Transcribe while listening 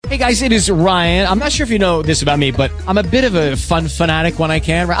Hey guys, it is Ryan. I'm not sure if you know this about me, but I'm a bit of a fun fanatic when I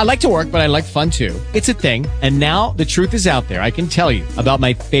can. I like to work, but I like fun too. It's a thing. And now the truth is out there. I can tell you about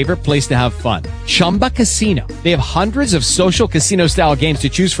my favorite place to have fun. Chumba Casino. They have hundreds of social casino style games to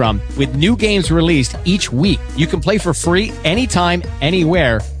choose from with new games released each week. You can play for free anytime,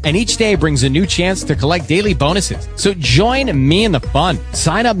 anywhere. And each day brings a new chance to collect daily bonuses. So join me in the fun.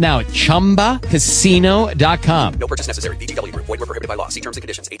 Sign up now at ChumbaCasino.com. No purchase necessary. VGW Group. Void where prohibited by law. See terms and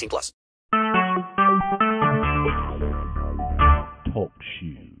conditions. 18+. Talk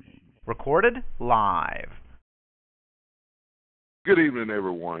shoes. Recorded live. Good evening,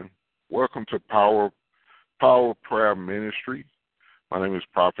 everyone. Welcome to Power Prayer Ministry. My name is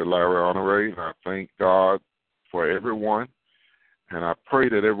Prophet Larry Honore, and I thank God for everyone. And I pray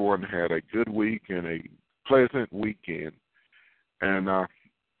that everyone had a good week and a pleasant weekend. And I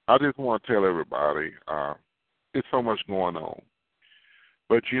just want to tell everybody, there's so much going on.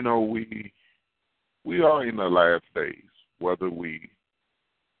 But, you know, we are in the last days, whether we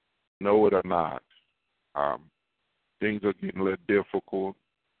know it or not. Things are getting a little difficult.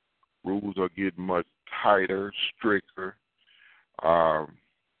 Rules are getting much tighter, stricter.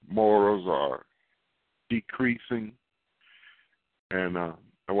 Morals are decreasing. And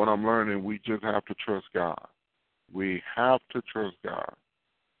what I'm learning, we just have to trust God. We have to trust God.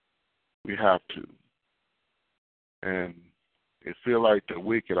 We have to. And it feels like the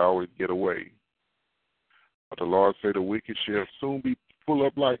wicked always get away. But the Lord said the wicked shall soon be pulled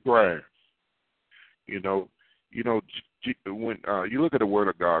up like grass. When you look at the Word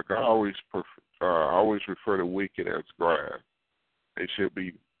of God, God always refer to wicked as grass. They should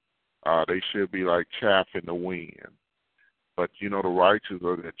be like chaff in the wind. But, the righteous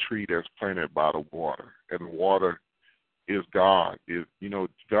are that tree that's planted by the water. And the water is God.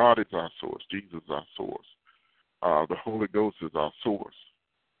 God is our source. Jesus is our source. The Holy Ghost is our source.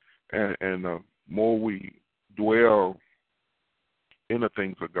 And the more we dwell in the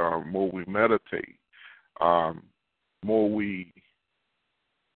things of God, more we meditate, more we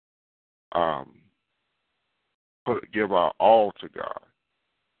give our all to God,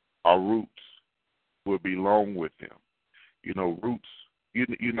 our roots will belong with Him. Roots, you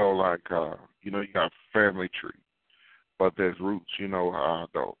got family tree, but there's roots.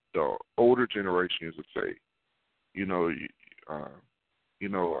 The older generation used to say,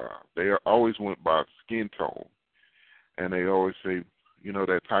 they always went by skin tone, and they always say,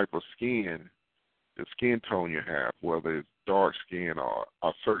 that type of skin, the skin tone you have, whether it's dark skin or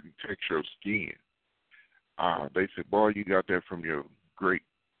a certain texture of skin. They said, boy, you got that from your great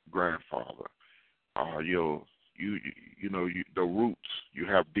grandfather. The roots, you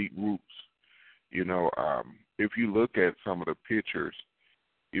have deep roots. If you look at some of the pictures,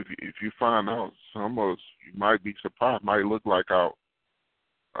 if you find out, some of us, you might be surprised, might look like our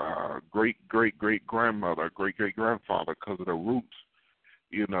great-great-great-grandmother, great-great-grandfather, because of the roots,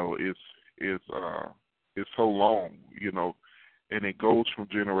 is so long, and it goes from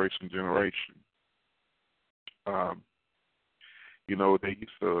generation to generation. They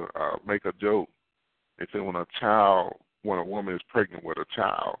used to make a joke. They said when a woman is pregnant with a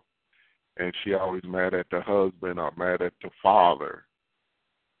child, and she always mad at the husband or mad at the father,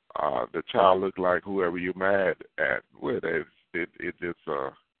 the child look like whoever you're mad at. Well, it's just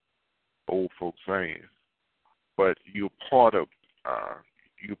old folks saying, but you're part of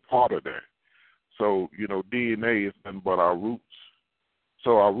that. So DNA is nothing but our roots.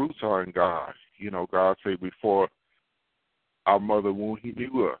 So our roots are in God. God said before our mother womb, He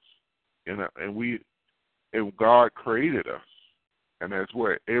knew us, and God created us, and that's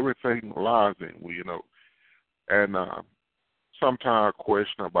where everything lies in. And sometimes I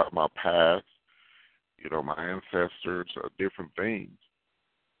question about my past, my ancestors, or different things.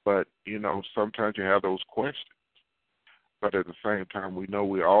 But sometimes you have those questions. But at the same time, we know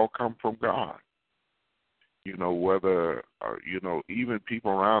we all come from God. Whether even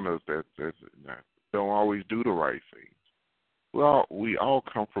people around us that don't always do the right things. Well, we all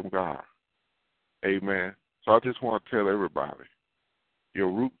come from God. Amen. So I just want to tell everybody, your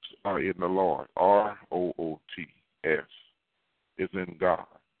roots are in the Lord. ROOTS is in God.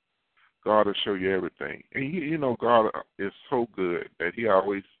 God will show you everything. And God is so good that He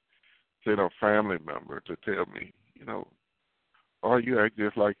always sent a family member to tell me, oh, you act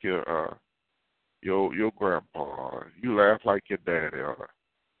just like your grandpa, or you laugh like your daddy, or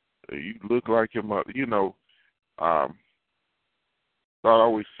you look like your mother. God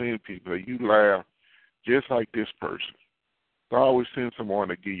always sends people that you laugh just like this person. God always sends someone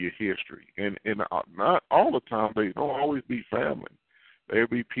to give you history. And not all the time, they don't always be family. There'll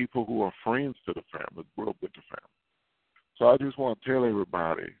be people who are friends to the family, grew up with the family. So I just want to tell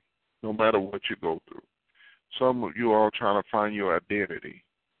everybody, no matter what you go through, some of you are trying to find your identity.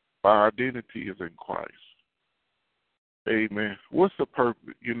 My identity is in Christ. Amen. What's the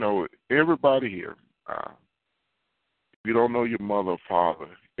purpose? You know, everybody here, if you don't know your mother or father,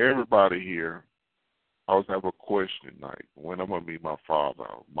 everybody here always have a question like, when I'm going to meet my father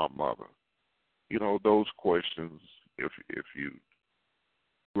or my mother? You know, those questions, if you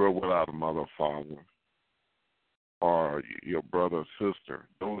grew up without a mother or father, or your brother or sister,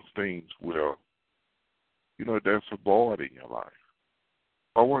 those things will, you know, there's a void in your life.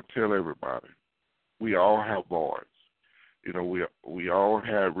 I want to tell everybody, we all have voids. You know, we all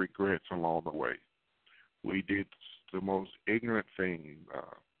have regrets along the way. We did the most ignorant thing,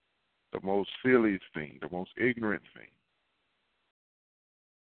 the most silliest thing, the most ignorant thing.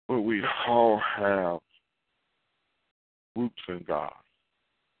 But we all have roots in God.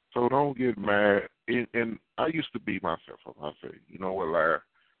 So don't get mad. And I used to beat myself up. I say, you know what, Larry?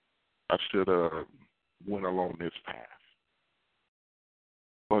 I should have went along this path.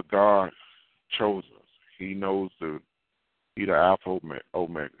 But God chose us. He knows He's the Alpha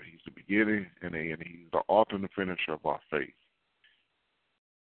Omega. He's the beginning and the end. He's the author and the finisher of our faith.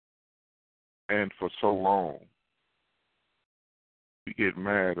 And for so long, we get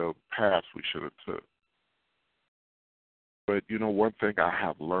mad at paths we should have took. But you know, one thing I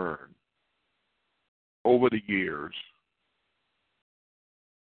have learned over the years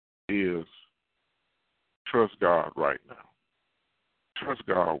is trust God right now. Trust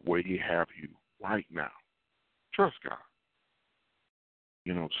God where He have you right now. Trust God.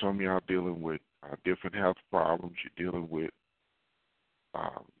 You know, some of y'all dealing with different health problems. You're dealing with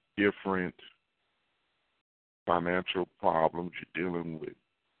different financial problems. You're dealing with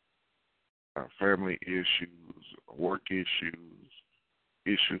family issues, work issues,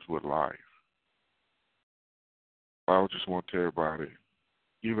 issues with life. I just want to tell everybody,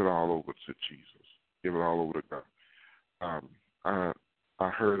 give it all over to Jesus. Give it all over to God. I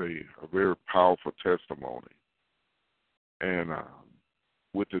heard a very powerful testimony. And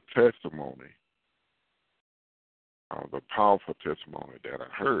with the testimony, the powerful testimony that I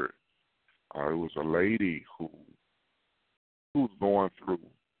heard, it was a lady who was going through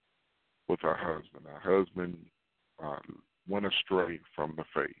with her husband. Her husband went astray from the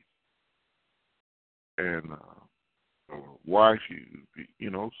faith. And the wife, you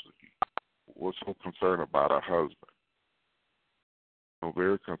know, was so concerned about her husband. So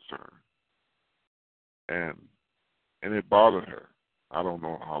very concerned. And it bothered her. I don't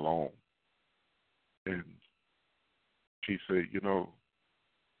know how long. And she said, you know,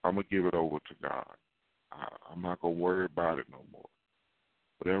 I'm going to give it over to God. I'm not going to worry about it no more.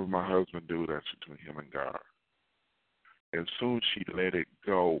 Whatever my husband do, that's between him and God. And soon she let it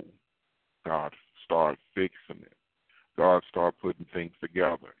go, God started fixing it. God started putting things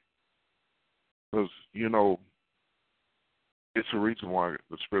together. Because, you know, it's a reason why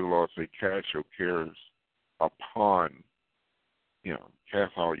the Spirit of the Lord says, cast your cares upon Him.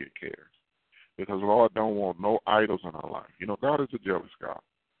 Cast all your cares. Because the Lord don't want no idols in our life. You know, God is a jealous God.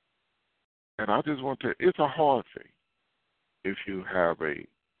 And I just want to, it's a hard thing if you have a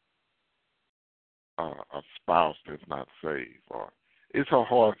spouse that's not saved, or it's a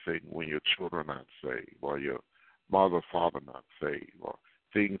hard thing when your children are not saved, or your mother or father not saved, or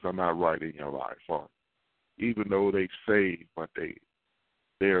things are not right in your life, or even though they saved, but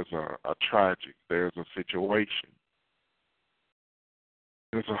there's a tragic, there's a situation.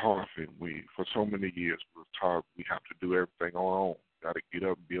 It's a hard thing. For so many years, we were taught we have to do everything on our own. Got to get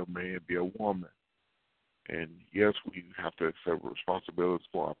up, be a man, be a woman. And yes, we have to accept responsibilities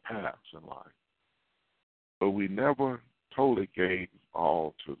for our paths in life. But we never totally gave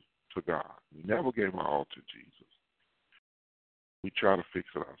all to God. We never gave our all to Jesus. We try to fix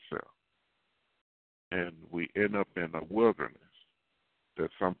it ourselves. And we end up in a wilderness that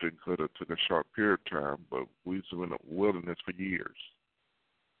something could have took a short period of time, but we've been in a wilderness for years.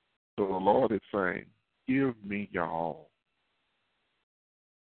 So the Lord is saying, give me your all.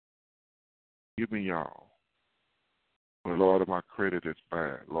 Give me your all. But Lord, my credit is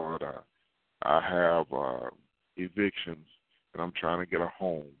bad. Lord, I have evictions, and I'm trying to get a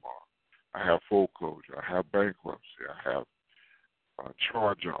home. I have foreclosure. I have bankruptcy. I have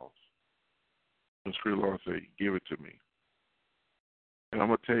charge-offs. The Spirit of the Lord said, give it to me. And I'm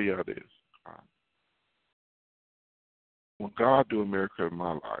going to tell you this. When God do a miracle in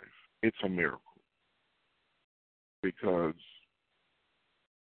my life, it's a miracle. Because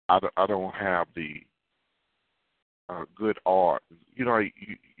I don't have the good odds. You know,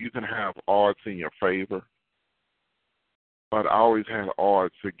 you can have odds in your favor, but I always had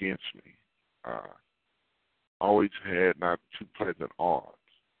odds against me. always had not too pleasant odds.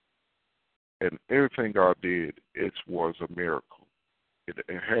 And everything God did, it was a miracle. It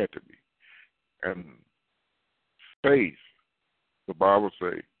had to be. And faith, the Bible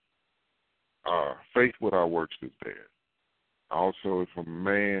says, faith without works is dead. Also, if a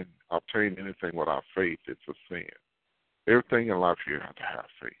man obtain anything without faith, it's a sin. Everything in life you have to have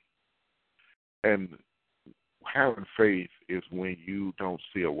faith. And having faith is when you don't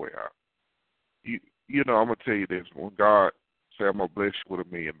see a way out. You know, I'm going to tell you this. When God said, I'm going to bless you with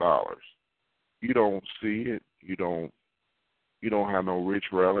 $1 million, you don't see it. You don't have no rich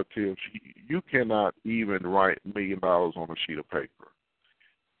relatives. You cannot even write $1 million on a sheet of paper.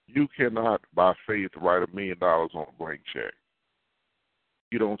 You cannot, by faith, write $1 million on a blank check.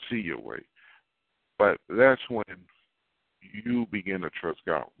 You don't see your way. But that's when you begin to trust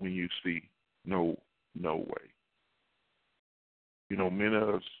God, when you see no way. You know, many of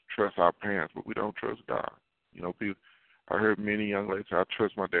us trust our parents, but we don't trust God. You know, I heard many young ladies say, I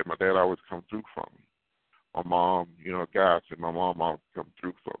trust my dad. My dad always come through for me. My mom, you know, guys said my mom always come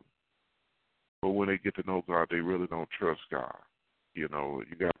through for me. But when they get to know God, they really don't trust God. You know,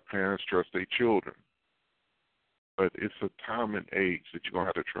 you got parents trust their children. But it's a time and age that you're going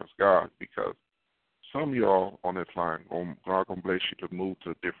to have to trust God, because some of y'all on this line, God going to bless you to move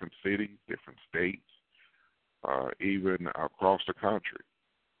to different cities, different states, even across the country.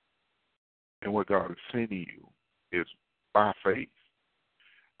 And what God is sending you is by faith.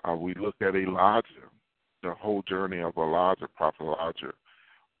 We look at Elijah, the whole journey of Elijah, Prophet Elijah.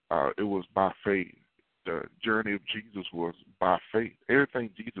 It was by faith. The journey of Jesus was by faith. Everything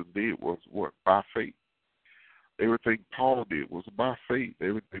Jesus did was what? By faith. Everything Paul did was by faith.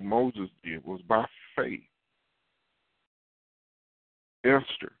 Everything Moses did was by faith.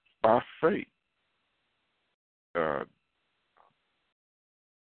 Esther, by faith.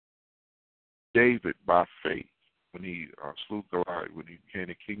 David, by faith, when he slew Goliath, when he became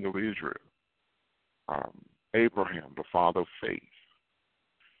the king of Israel. Abraham, the father of faith.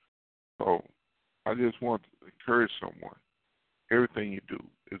 So I just want to encourage someone. Everything you do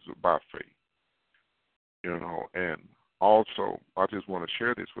is by faith. You know, and also, I just want to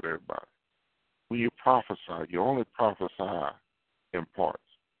share this with everybody. When you prophesy, you only prophesy in parts.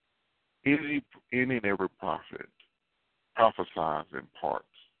 Any and every prophet prophesies in parts.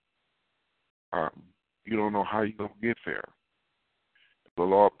 You don't know how you're going to get there. If the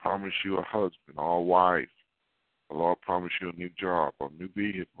Lord promised you a husband or a wife, the Lord promised you a new job, a new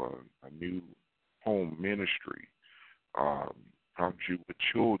vehicle, a new home ministry, promised you with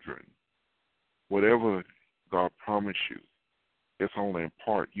children, whatever God promised you, it's only in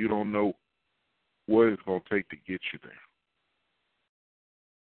part. You don't know what it's going to take to get you there.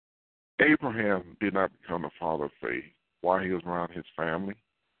 Abraham did not become the father of faith while he was around his family.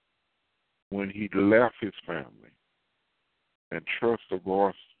 When he left his family and trusted the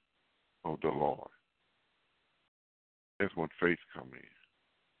voice of the Lord, that's when faith comes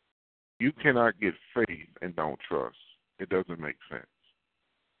in. You cannot get faith and don't trust. It doesn't make sense.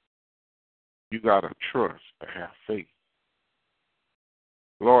 You got to trust to have faith.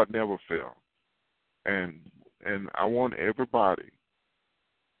 The Lord never failed. And I want everybody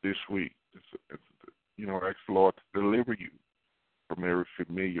this week, you know, ask the Lord to deliver you from every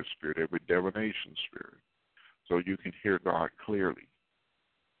familiar spirit, every divination spirit, so you can hear God clearly.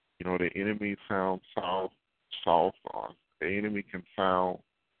 You know, the enemy sounds soft, or the enemy can sound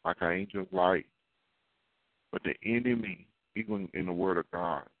like an angel's light. But the enemy, even in the Word of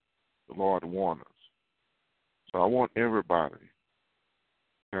God, the Lord warns us. So I want everybody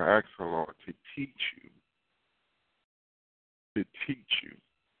to ask the Lord to teach you,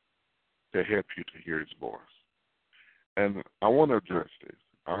 to help you to hear His voice. And I want to address this.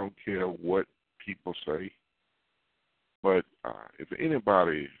 I don't care what people say, but if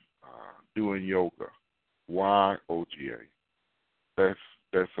anybody doing yoga, Y-O-G-A,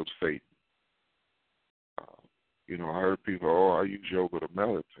 that's of Satan. You know, I heard people, I use yoga to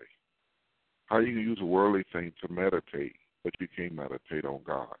meditate. How you can use a worldly thing to meditate, but you can't meditate on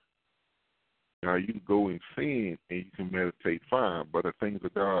God? Now, you can go and sin and you can meditate fine, but the things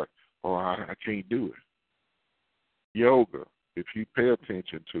of God, I can't do it. Yoga, if you pay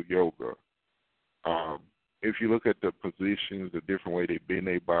attention to yoga, if you look at the positions, the different way they bend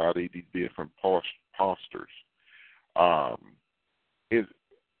their body, these different postures,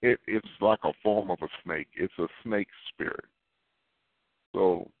 it's like a form of a snake. It's a snake spirit.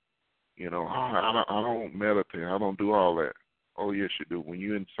 So, you know, I don't meditate. I don't do all that. Oh, yes, you do. When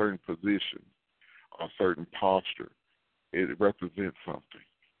you're in certain positions or certain posture, it represents something.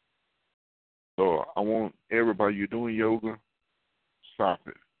 So I want everybody, you're doing yoga, stop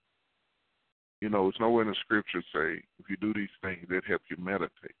it. It's nowhere in the scripture say if you do these things, that help you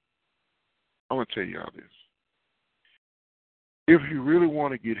meditate. I'm going to tell y'all this. If you really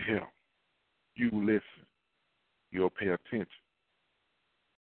want to get help, you listen. You'll pay attention.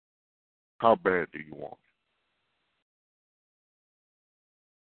 How bad do you want it?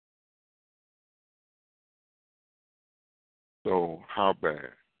 So how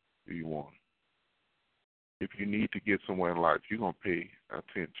bad do you want it? If you need to get somewhere in life, you're going to pay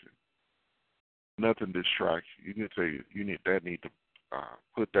attention. Nothing distracts you. You can say you need to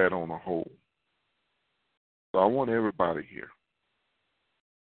put that on a hold. So I want everybody here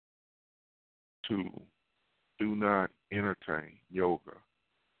to do not entertain yoga.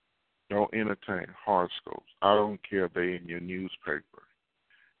 Don't entertain horoscopes. I don't care if they're in your newspaper.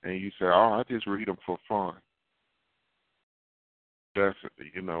 And you say, oh, I just read them for fun. That's,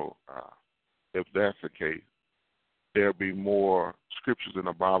 if that's the case, there'll be more scriptures in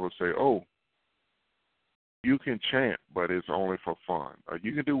the Bible say, oh, you can chant, but it's only for fun. Or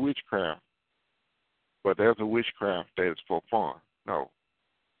you can do witchcraft, but there's a witchcraft that's for fun. No.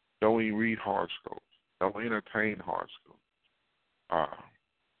 Don't even read horoscopes. Don't entertain horoscopes.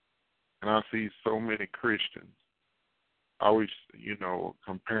 And I see so many Christians always,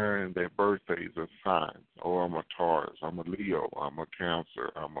 comparing their birthdays as signs. Oh, I'm a Taurus, I'm a Leo, I'm a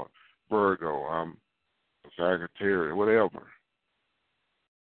Cancer, I'm a Virgo, I'm a Sagittarius, whatever.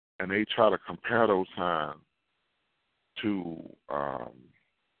 And they try to compare those signs to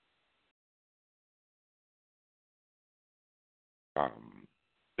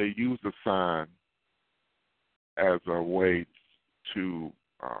they use the sign as a way to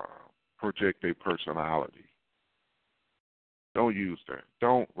project their personality. Don't use that.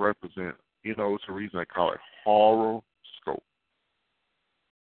 Don't represent, it's the reason I call it horoscope.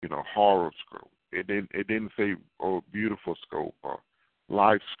 Horoscope. It didn't say, oh, beautiful scope or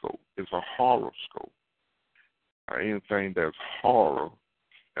life scope. It's a horoscope. Anything that's horror,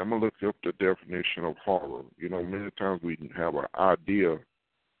 I'm going to look up the definition of horror. Many times we have an idea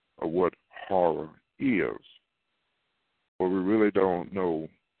of what horror is, but we really don't know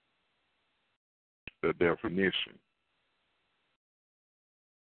the definition.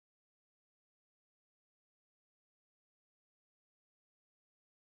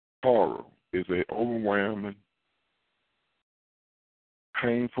 Horror is an overwhelming,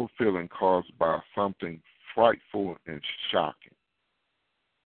 painful feeling caused by something frightful and shocking,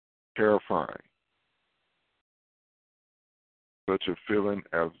 terrifying. Such a feeling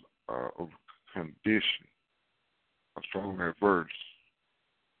as a condition, a strong reverse,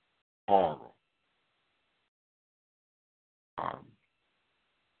 horror.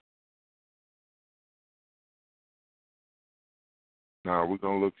 Now we're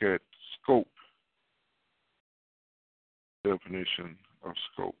going to look at scope, definition of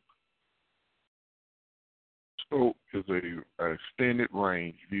scope. Scope is an extended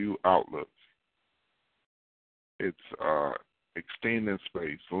range view outlook. It's extending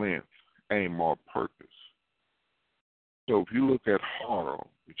space, length, aim, or purpose. So if you look at horror,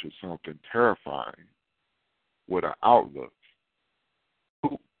 which is something terrifying, with an outlook,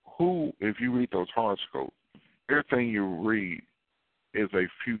 who if you read those horoscopes, everything you read is a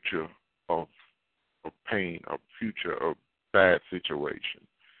future of pain, a future of bad situation.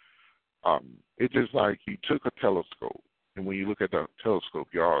 It's just like you took a telescope, and when you look at the telescope,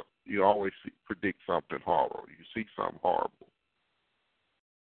 you always predict something horrible. You see something horrible.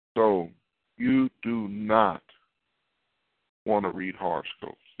 So you do not want to read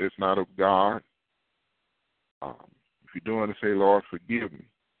horoscopes. It's not of God. If you're doing it, say, Lord, forgive me.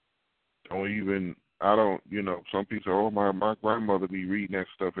 Some people say, oh, my grandmother be reading that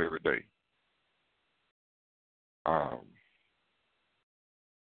stuff every day.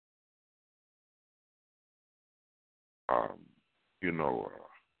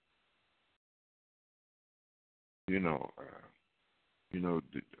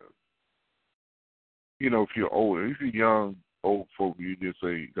 If you're older, if you're young, old folk, you just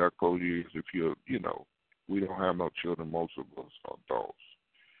say, got cold years. If you're, we don't have no children, most of us are adults.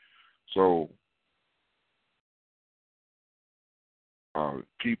 So,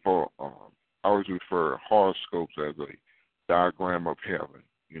 people always refer horoscopes as a diagram of heaven.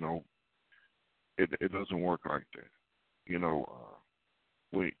 It doesn't work like that.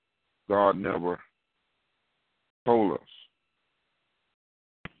 God never told us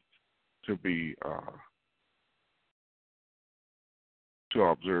to be to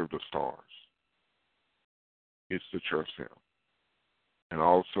observe the stars. It's to trust Him, and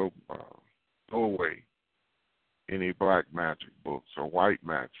also go away any black magic books or white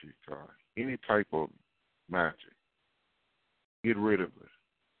magic or any type of magic. Get rid of it.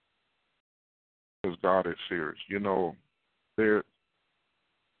 because God is serious. You know, there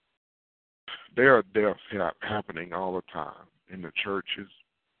are deaths happening all the time in the churches,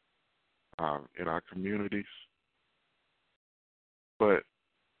 in our communities. But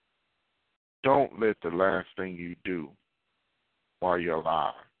don't let the last thing you do while you're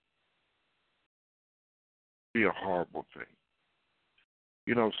alive be a horrible thing.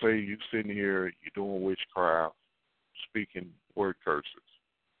 You know, say you're sitting here, you're doing witchcraft, speaking word curses,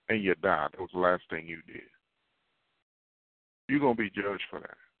 and you died. That was the last thing you did. You're going to be judged for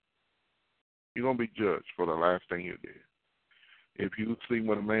that. You're going to be judged for the last thing you did. If you sleep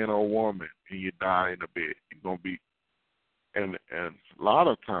with a man or a woman and you die in the bed, you're going to be, and a lot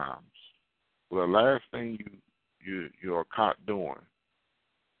of times, the last thing you're caught doing,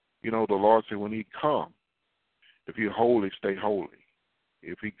 you know, the Lord said when he comes, if you're holy, stay holy.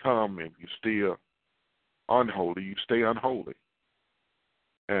 If he come and you're still unholy, you stay unholy.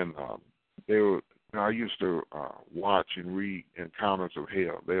 And I used to watch and read Encounters of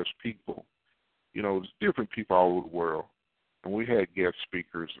Hell. There's people, you know, there's different people all over the world. And we had guest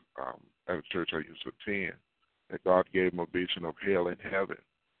speakers at a church I used to attend that God gave them a vision of hell and heaven.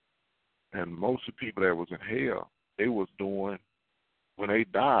 And most of the people that was in hell, they was doing, when they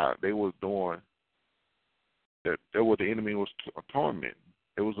died, they was doing that what the enemy was tormenting.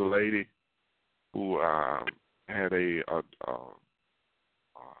 There was a lady who had a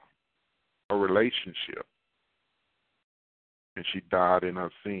relationship, and she died in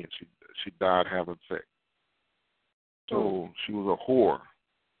her sin. She died having sex. So she was a whore.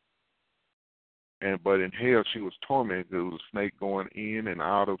 But in hell she was tormented. There was a snake going in and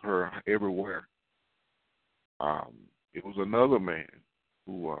out of her everywhere. It was another man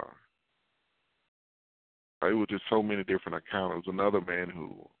who it was just so many different accounts. It was another man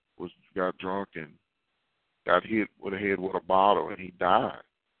who got drunk and got hit with a head with a bottle, and he died.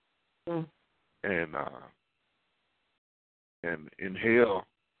 And in hell,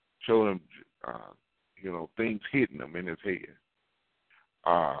 showed him, you know, things hitting him in his head.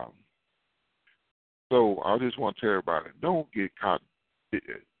 So I just want to tell everybody: don't get caught.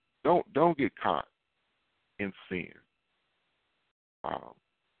 Don't get caught in sin.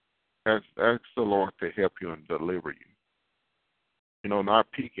 Ask the Lord to help you and deliver you. You know,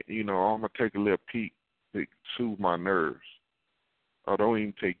 not peeking. You know, I'm gonna take a little peek to soothe my nerves. Or don't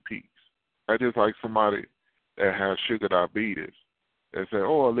even take peeks. I just like somebody that has sugar diabetes. They say,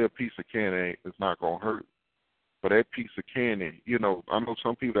 "Oh, a little piece of candy is not gonna hurt." But that piece of candy, you know, I know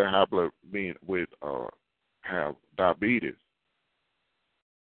some people that have diabetes.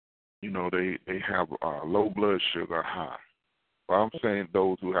 You know, they have low blood sugar, high. But I'm saying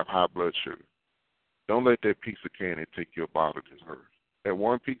those who have high blood sugar, don't let that piece of candy take your body to hurt. That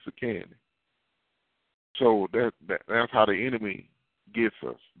one piece of candy. So that's how the enemy gets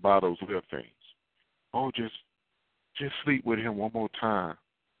us, by those little things. Oh, just sleep with him one more time,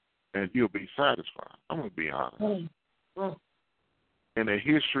 and you'll be satisfied. I'm going to be honest. In the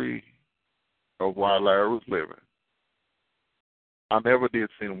history of while Larry was living, I never did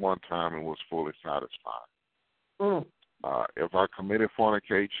sin one time and was fully satisfied. If I committed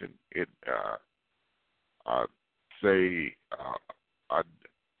fornication, I'd say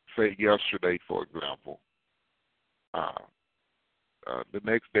yesterday, for example, the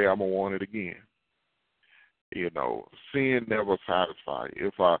next day I'm going to want it again. You know, sin never satisfies.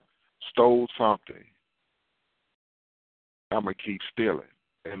 If I stole something, I'm going to keep stealing.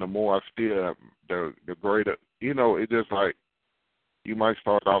 And the more I steal, the greater, you know, it's just like you might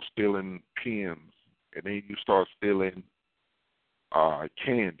start off stealing pens, and then you start stealing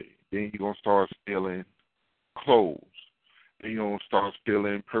candy. Then you're going to start stealing clothes. Then you're going to start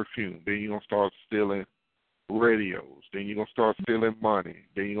stealing perfume. Then you're going to start stealing radios. Then you're going to start stealing money.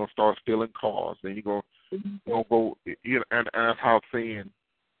 Then you're going to start stealing cars. Then you're going to go, and that's how sin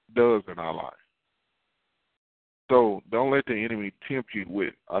does in our life. So don't let the enemy tempt you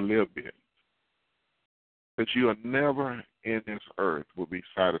with a little bit. But you are never in this earth will be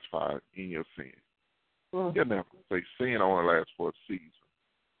satisfied in your sin. You'll never say sin only lasts for a season.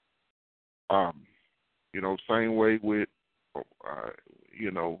 You know, same way with,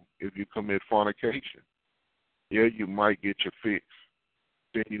 you know, if you commit fornication, yeah, you might get your fix.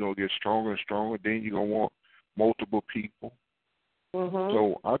 Then you're going to get stronger and stronger. Then you're going to want multiple people.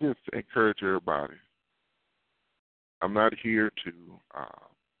 So I just encourage everybody. I'm not here to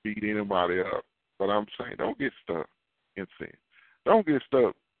beat anybody up, but I'm saying don't get stuck in sin. Don't get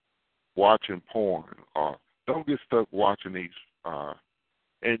stuck watching porn, or don't get stuck watching these.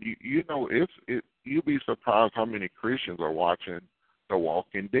 And you know, you'll be surprised how many Christians are watching The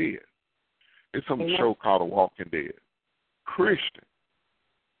Walking Dead. It's some show called The Walking Dead. Christian.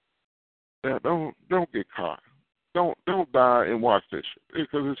 Now, don't get caught. Don't die and watch this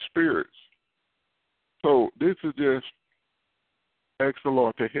because it's spirits. So this is just ask the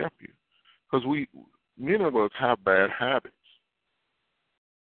Lord to help you, because many of us have bad habits.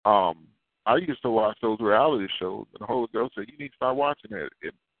 I used to watch those reality shows, and the Holy Ghost said, "You need to start watching that.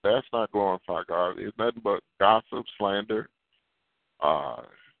 That's not glorify God. It's nothing but gossip, slander,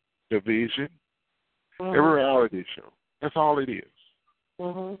 division. Every reality show. That's all it is."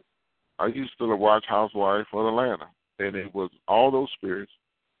 I used to watch Housewives of Atlanta, and it was all those spirits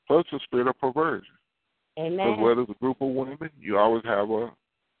plus the spirit of perversion. Because where there's a group of women, you always have a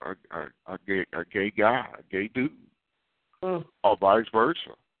gay guy, a gay dude, or vice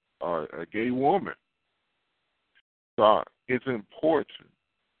versa, or a gay woman. So it's important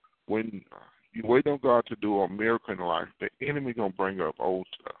when you wait on God to do a miracle in life, the enemy going to bring up old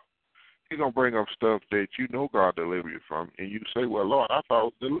stuff. He's going to bring up stuff that you know God delivered you from, and you say, "Well, Lord, I thought I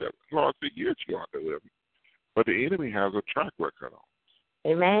was delivered." Lord said, "Yes, you are delivered." But the enemy has a track record on.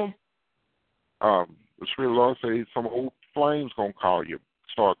 Amen. The Spirit of the Lord says some old flames going to call you,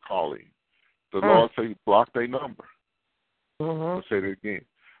 start calling. The Lord says block their number. I'll say it again.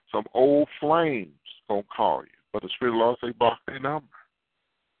 Some old flames going to call you, but the Spirit of the Lord says block their number.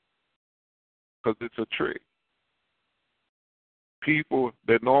 Because it's a trick. People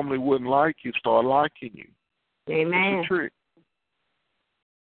that normally wouldn't like you start liking you. Amen. It's a trick.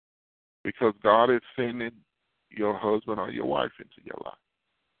 Because God is sending your husband or your wife into your life.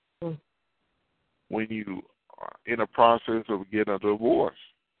 When you are in a process of getting a divorce,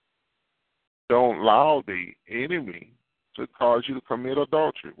 don't allow the enemy to cause you to commit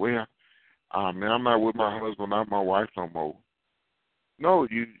adultery. Well, man, I'm not with my husband, not my wife no more. No,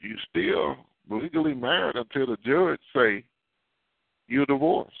 you still legally married until the judge say you're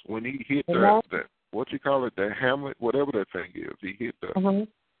divorced. When he hit that what you call it, that hamlet, whatever that thing is, he hit the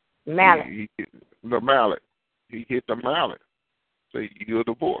mallet. He hit the mallet. He hit the mallet. Say you're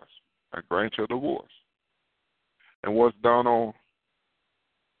divorced. I grant you a divorce. And what's done on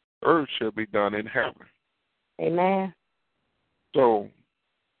earth shall be done in heaven. Amen. So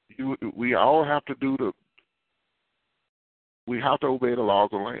we all have to we have to obey the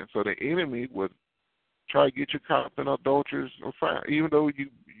laws of the land. So the enemy would try to get you caught up in adulterous affair, even though you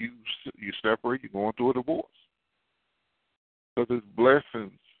separate, you're going through a divorce. Because there's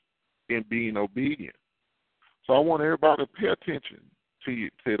blessings in being obedient. So I want everybody to pay attention to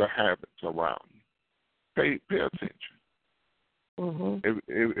the habits around you. Pay attention.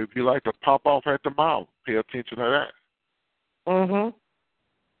 If you like to pop off at the mouth, pay attention to that.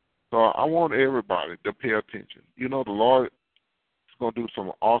 So I want everybody to pay attention. You know, the Lord is going to do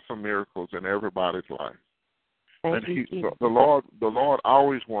some awesome miracles in everybody's life. Thank and you, the Lord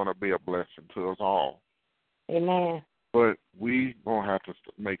always want to be a blessing to us all. Amen. But we going to have to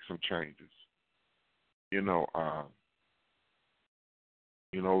make some changes.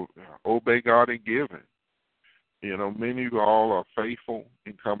 Obey God in giving. Many of you all are faithful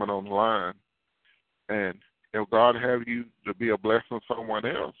in coming online. And if God have you to be a blessing to someone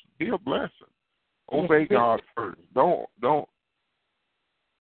else, be a blessing. Obey God first. Don't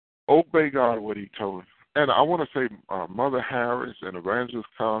obey God what He told us. And I want to say Mother Harris and Evangelist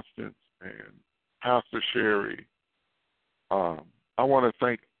Constance and Pastor Sherry, I want to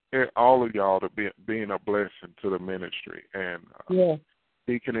thank all of y'all to being a blessing to the ministry. And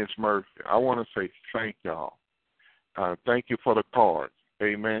Deaconess Murphy, I want to say thank y'all. Thank you for the cards.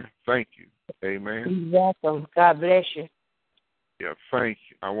 Amen. Thank you. Amen. You're welcome. God bless you. Yeah, thank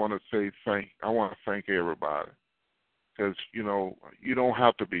you. I want to thank everybody. Because, you don't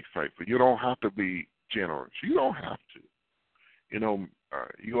have to be faithful. You don't have to be generous. You don't have to.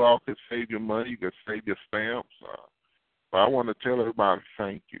 You all could save your money. You could save your stamps. But I want to tell everybody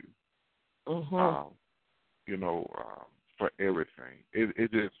thank you. For everything.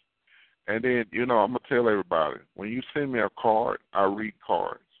 It just, and then, I'm going to tell everybody, when you send me a card, I read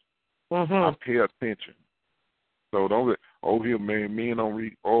cards. I pay attention. So don't, here, man, me don't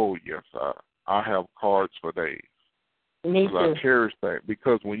read. Oh, yes, I have cards for days. Me too. I cherish that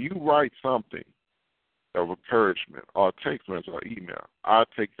because when you write something of encouragement or text message or email, I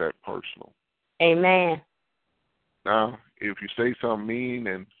take that personal. Amen. Now, if you say something mean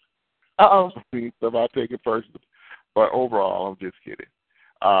and stuff, I take it personal. But overall, I'm just kidding.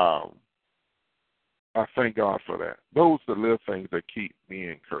 I thank God for that. Those are the little things that keep me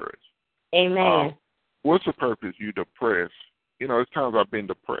encouraged. Amen. What's the purpose? You depressed. It's times I've been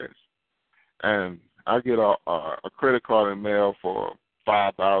depressed. And I get a credit card in mail for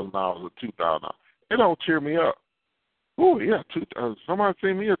 $5,000 or $2,000. It don't cheer me up. Oh, yeah, somebody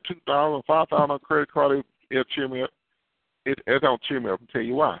send me a $2,000, $5,000 credit card, it'll cheer me up. It don't cheer me up. I'll tell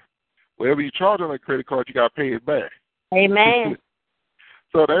you why. whatever you charge on a credit card, you got to pay it back. Amen.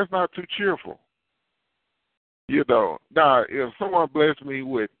 So that's not too cheerful. You know, now if someone blessed me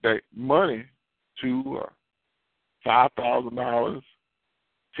with that money to $5,000,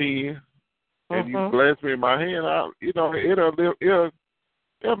 10, and you bless me in my hand, it'll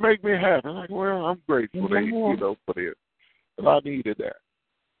make me happy. I'm like, well, I'm grateful for this, because I needed that.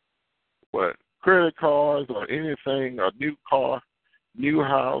 But credit cards or anything, a new car, new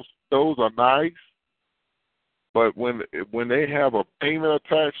house, those are nice. But when they have a payment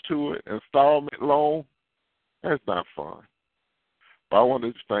attached to it, installment loan, that's not fun. But I want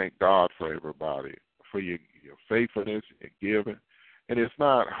to thank God for everybody, for your faithfulness and giving. And it's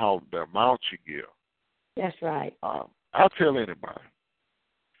not how the amount you give. That's right. I'll tell anybody,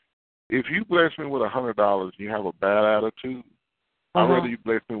 if you bless me with $100 and you have a bad attitude, I'd rather you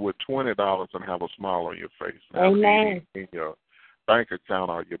bless me with $20 and have a smile on your face. Amen. In your bank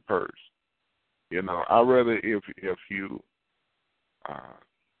account or your purse. You know, I'd rather if you,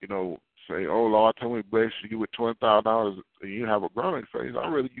 say, oh, Lord, tell me to bless you with $20,000 and you have a growing face,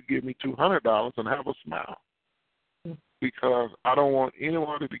 I'd rather you give me $200 and have a smile. Because I don't want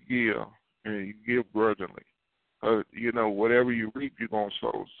anyone to give and you give grudgingly. Whatever you reap, you're going to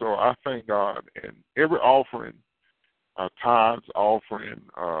sow. So I thank God. And every offering, tithes offering,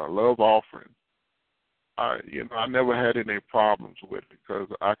 love offering, I never had any problems with it because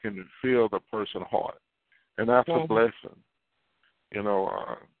I can feel the person's heart. And that's a blessing.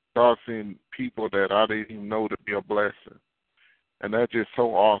 God seen people that I didn't even know to be a blessing. And that's just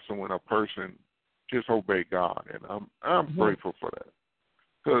so awesome when a person just obey God. And I'm grateful for that.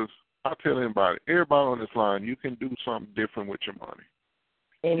 Because I tell everybody on this line, you can do something different with your money.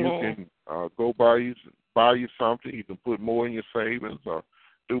 Amen. You can go buy you something. You can put more in your savings or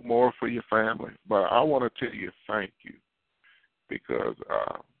do more for your family. But I want to tell you thank you because,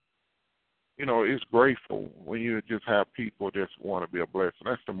 it's grateful when you just have people just want to be a blessing.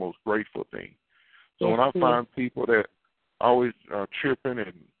 That's the most grateful thing. So when I find people that always tripping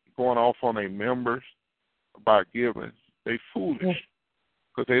and going off on their members about giving, they foolish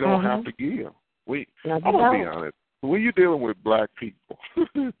because they don't have to give. I'm going to be honest. When you're dealing with black people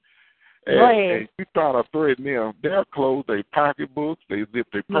and you try to threaten them, they'll close their pocketbooks, they zip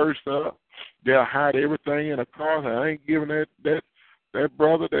their purse up, they'll hide everything in a car. I ain't giving that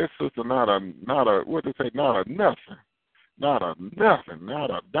brother, that sister, not a nothing, not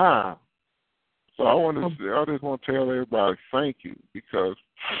a dime. So I just want to tell everybody thank you because,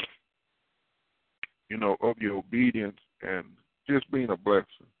 of your obedience and just being a blessing.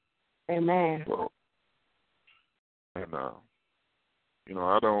 Amen. So, and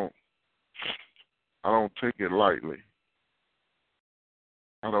I don't take it lightly.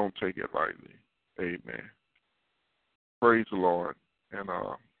 I don't take it lightly. Amen. Praise the Lord. And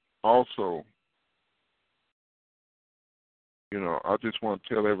also, I just want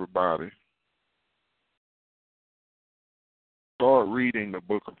to tell everybody, start reading the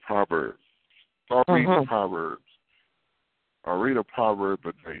book of Proverbs. Start reading Proverbs. Read a proverb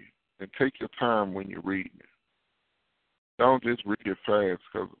a day. And take your time when you're reading it. Don't just read it fast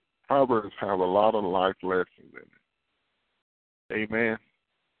because Proverbs have a lot of life lessons in it. Amen.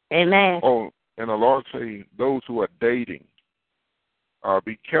 Amen. Oh, and the Lord say those who are dating,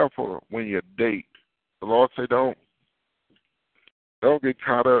 be careful when you date. The Lord say don't get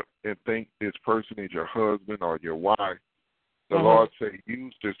caught up and think this person is your husband or your wife. The Lord say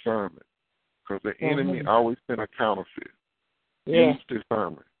use discernment because the enemy always send a counterfeit. Use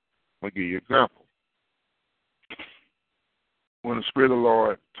discernment. I'm going to give you an example. When the Spirit of the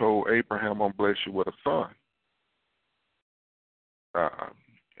Lord told Abraham, I'm going to bless you with a son,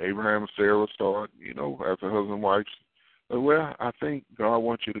 Abraham and Sarah started, as a husband and wife, well, I think God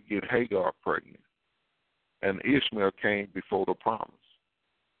wants you to get Hagar pregnant. And Ishmael came before the promise.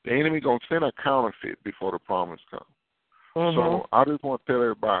 The enemy going to send a counterfeit before the promise comes. So I just want to tell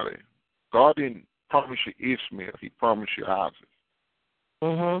everybody, God didn't promise you Ishmael. He promised you Isaac.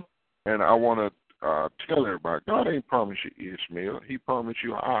 And I want to tell everybody, God ain't promised you Ishmael. He promised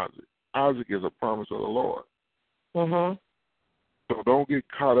you Isaac. Isaac is a promise of the Lord. So don't get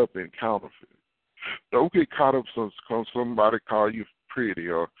caught up in counterfeit. Don't get caught up because somebody call you pretty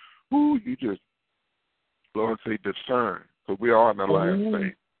or, you just, Lord say discern, because we are in the last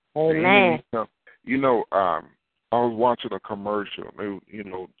day. Amen. I was watching a commercial. The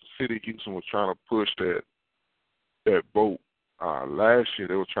city of Houston was trying to push that boat. Last year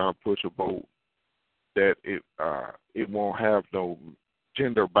they were trying to push a boat that it won't have no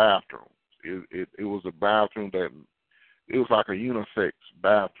gender bathrooms. It was a bathroom that it was like a unisex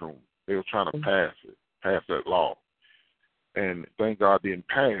bathroom. They were trying to pass that law, and thank God it didn't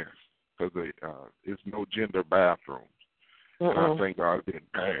pass because it's no gender bathrooms. And I thank God it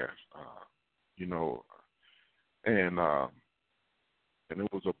didn't pass. You know, and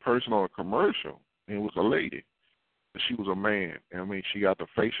it was a person on a commercial, and it was a lady. She was a man. I mean, she got the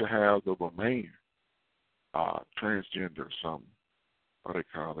facial hairs of a man, transgender or something, what they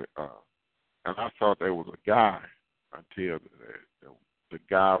call it. And I thought there was a guy until the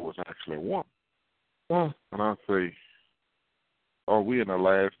guy was actually a woman. And I say, oh, we in the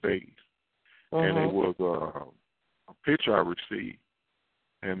last days. And it was a picture I received.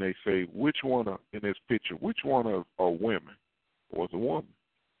 And they say, which one in this picture, which one of women was a woman?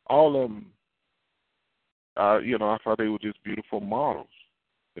 All of them, you know, I thought they were just beautiful models.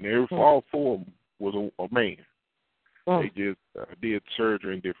 And all four of them was a man. They just did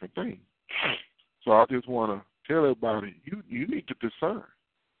surgery and different things. So I just want to tell everybody, you need to discern.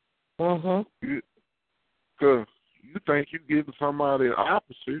 Because you think you're giving somebody the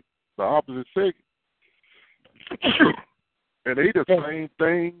opposite sex, and they the same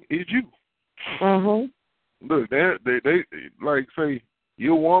thing as you. Look, they like say,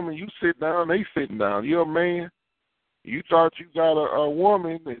 you're a woman, you sit down, they sitting down. You're a man, you thought you got a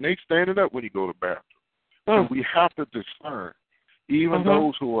woman, and they standing up when you go to the bathroom. So we have to discern. Even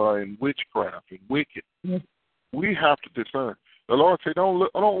those who are in witchcraft and wicked, we have to discern. The Lord said, don't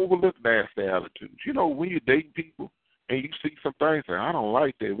overlook nasty attitudes. You know, when you date people and you see some things, say, I don't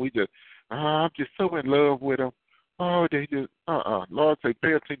like that. We just, I'm just so in love with them. Oh, they just, Lord said,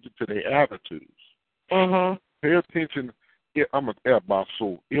 pay attention to their attitudes. Pay attention. Yeah, I'm an my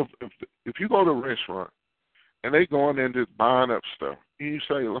soul. If you go to a restaurant and they go in there and just buying up stuff, and you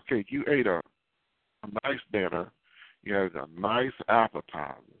say, okay, you ate a nice dinner, you had a nice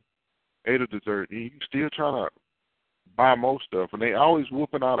appetizer, ate a dessert, and you still trying to buy more stuff, and they always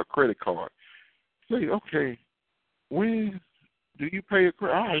whooping out a credit card. Say, okay, when do you pay a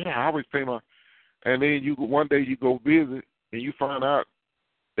credit? Oh, yeah, I always pay my. And then one day you go visit, and you find out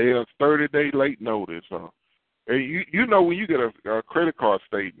there's 30-day late notice. And you know when you get a credit card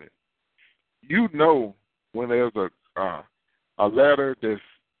statement, you know when there's a letter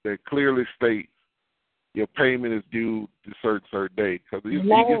that clearly states your payment is due to certain date, because you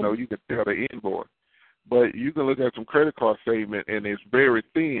know you can tell the invoice. But you can look at some credit card statement and it's very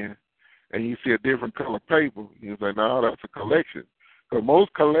thin, and you see a different color paper. You say, no, that's a collection. Because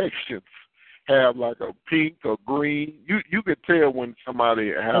most collections have like a pink or green. You can tell when somebody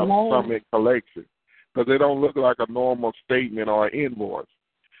has something in collection, because they don't look like a normal statement or an invoice.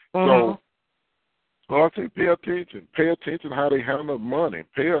 So I say pay attention. Pay attention how they handle money.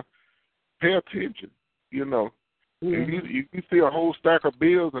 Pay attention. You know, if you see a whole stack of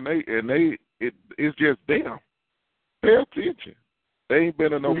bills and it's just them. Pay attention. They ain't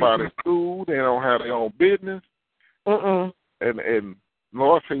been in nobody's school. They don't have their own business. And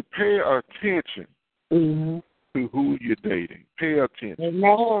Lord say, pay attention to who you're dating. Pay attention.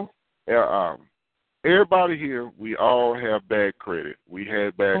 Everybody here, we all have bad credit. We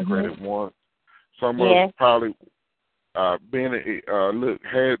had bad credit once. Some of us probably been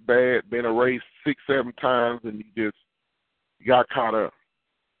erased 6-7 times, and you just got caught up.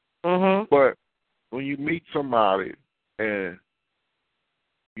 But when you meet somebody, and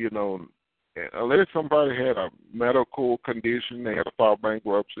you know, unless somebody had a medical condition, they had to file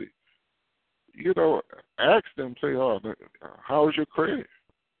bankruptcy, you know, ask them, say, oh, how's your credit?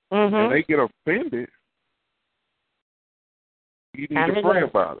 And they get offended, you need to pray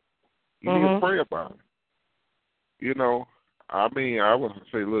about it. You need to pray about it. You know, I mean, I would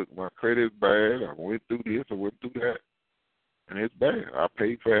say, look, my credit is bad. I went through this, I went through that, and it's bad. I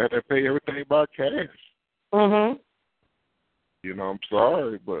had to pay everything by cash. You know, I'm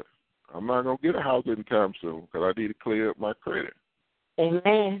sorry, but I'm not going to get a house anytime soon because I need to clear up my credit.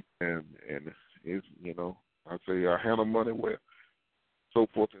 Amen. And it's, you know, I say I handle money well, so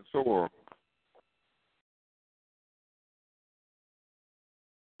forth and so on.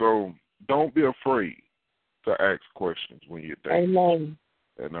 So don't be afraid to ask questions when you're dating. Amen.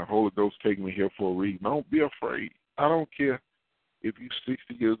 And the Holy Ghost taking me here for a reason. Don't be afraid. I don't care if you're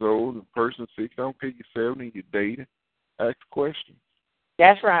 60 years old and person 60. I don't care if you're 70 and you're dating. Ask questions.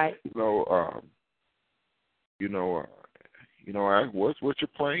 That's right. Ask what's your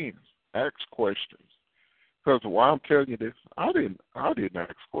plans? Ask questions. Because while I'm telling you this, I didn't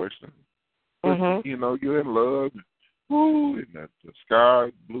ask questions. But, you know, you're in love. And the sky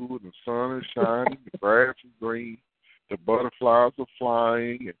is blue and the sun is shining, the grass is green, the butterflies are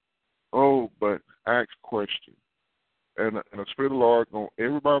flying. But ask questions. And the Spirit of the Lord,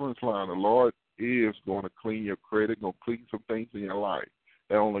 everybody on this line, the Lord is going to clean your credit, going to clean some things in your life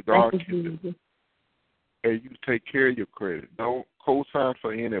that only God can do. And you take care of your credit. Don't co-sign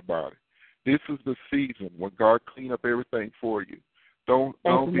for anybody. This is the season when God clean up everything for you. Don't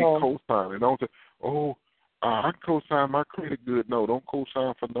be co-signing. Don't say, oh, I co-sign my credit good. No, don't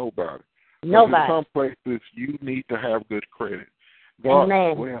co-sign for nobody. Nobody. In some places, you need to have good credit. God,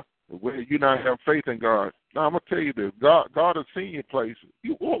 well, you not have faith in God. Now, I'm going to tell you this. God has seen your places.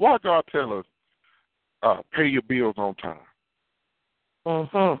 Why God tell us, pay your bills on time?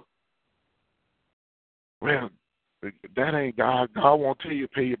 Mm-hmm. Well, that ain't God. God won't tell you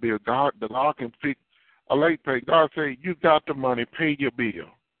to pay your bill. The law can fix a late pay. God say, you got the money, pay your bill.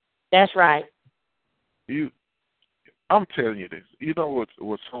 That's right. I'm telling you this. You know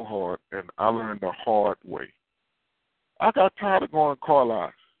what's so hard, and I learned the hard way. I got tired of going to car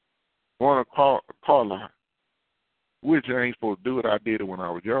lot, which I ain't supposed to do it. I did it when I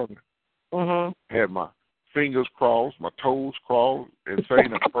was younger. Mm-hmm. Had my fingers crossed, my toes crossed, and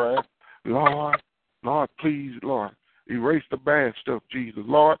saying a prayer. Lord, please, Lord, erase the bad stuff, Jesus.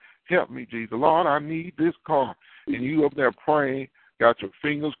 Lord, help me, Jesus. Lord, I need this car. And you up there praying, got your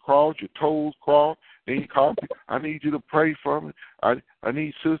fingers crossed, your toes crossed. Then you call me, I need you to pray for me. I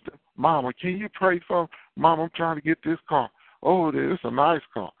need sister, Mama, can you pray for me? Mama, I'm trying to get this car. Oh, this is a nice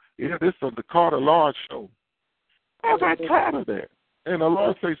car. Yeah, this is the car the Lord showed. I got tired of that. And the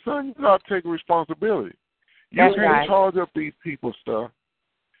Lord say, son, you got to take responsibility. You can't charge up these people stuff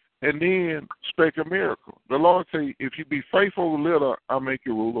and then expect a miracle. The Lord say, if you be faithful with little, I'll make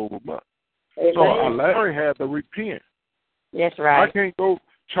you rule over much. So Larry had to repent. That's right. I can't go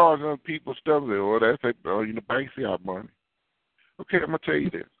charging other people stuff there. Or that's the bank see our money. Okay, I'm gonna tell you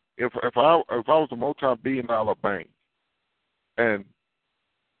this. If I was a multi-billion-dollar bank, and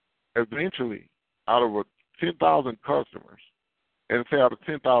eventually out of 10,000 customers, and say out of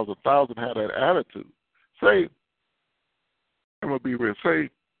 10,000, 1,000 had that attitude. Say, I'm gonna be real. Say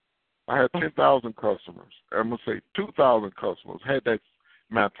I had 10,000 customers. I'm gonna say 2,000 customers had that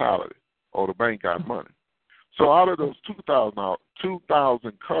mentality, or the bank got money. So out of those 2,000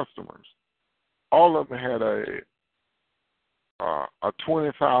 customers, all of them had a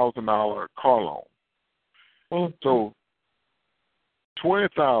 $20,000 car loan. Mm-hmm. So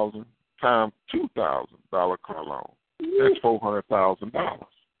 20,000 times $2,000 car loan, that's $400,000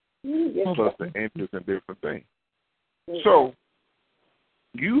 plus the interest and different things. So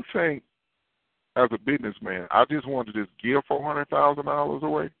you think, as a businessman, I just want to just give $400,000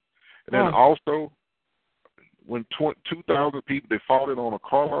 away, and then also, when 2,000 people defaulted on a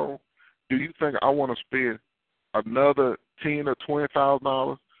car loan, do you think I want to spend another $10,000 or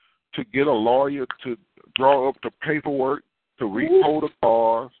 $20,000 to get a lawyer to draw up the paperwork to repo the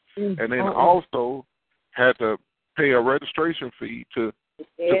cars, and then also had to pay a registration fee to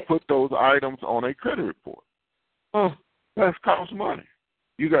put those items on a credit report? That costs money.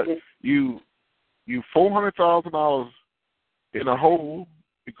 You got you $400,000 in a hole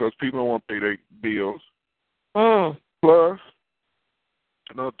because people don't want to pay their bills. Plus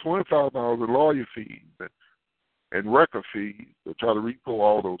another $20,000 in lawyer fees and record fees to try to repo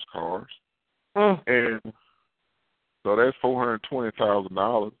all those cars. And so that's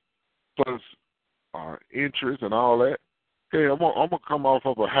 $420,000 plus interest and all that. Okay, I'm gonna come off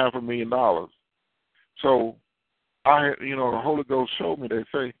of $500,000. So the Holy Ghost showed me. They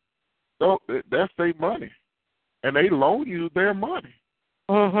say, no, that's their money, and they loan you their money.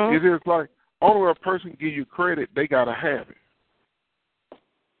 It is like, only when a person give you credit, they gotta have it.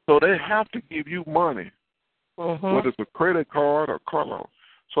 So they have to give you money, whether it's a credit card or car loan.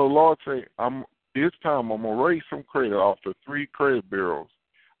 So Lord say, this time I'm gonna raise some credit off the 3 credit bureaus,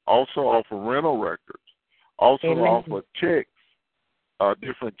 also off of rental records, also off of checks,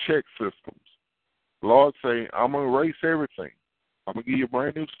 different check systems. Lord say, I'm gonna erase everything. I'm gonna give you a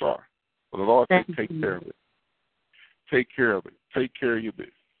brand new start. But the Lord say, take care of it. Take care of it. Take care of your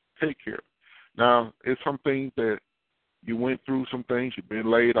business. Take care of it. Now, it's some things that you went through, some things, you've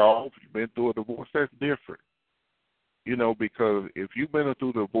been laid off, you've been through a divorce, that's different. Because if you've been through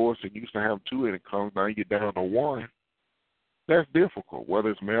a divorce and used to have 2 incomes, now you're down to 1, that's difficult, whether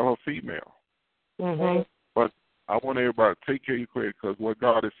it's male or female. But I want everybody to take care of your credit, because what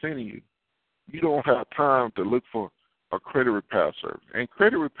God is sending you, you don't have time to look for a credit repair service. And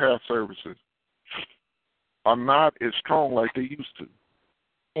credit repair services are not as strong like they used to.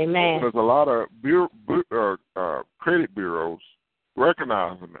 Amen. There's a lot of credit bureaus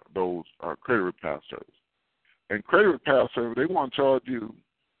recognizing those credit repair services. And credit repair service, they want to charge you,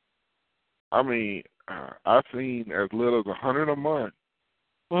 I've seen as little as $100 a month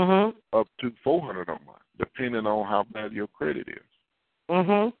up to $400 a month, depending on how bad your credit is.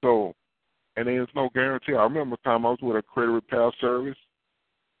 So, and there's no guarantee. I remember a time I was with a credit repair service,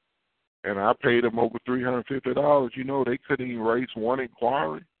 and I paid them over $350. They couldn't even raise one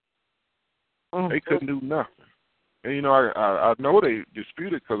inquiry. They couldn't do nothing. And, you know, I know they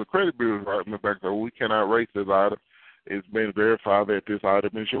disputed because the credit bureau wrote me back that we cannot erase this item. It's been verified that this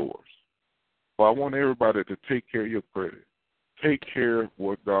item is yours. But I want everybody to take care of your credit. Take care of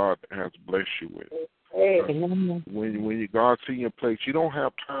what God has blessed you with. When you God see you in place, you don't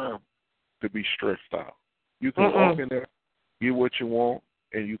have time to be stressed out. You can walk in there, get what you want,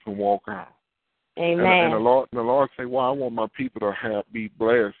 and you can walk out. Amen. And the Lord say, well, I want my people to be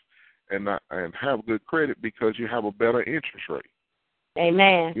blessed and have good credit because you have a better interest rate.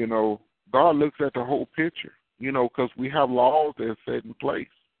 Amen. You know, God looks at the whole picture, you know, because we have laws that are set in place.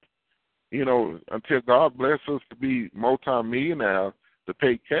 You know, until God bless us to be multi-millionaires to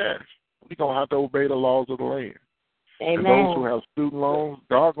pay cash, we're going to have to obey the laws of the land. Amen. And those who have student loans,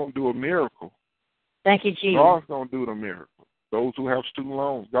 God's going to do a miracle. Thank you, Jesus. God's going to do the miracle. Those who have student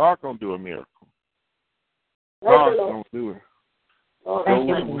loans, God's going to do a miracle. God's going to do it. Oh,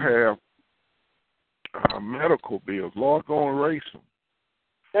 those who have medical bills, Lord's going to erase them.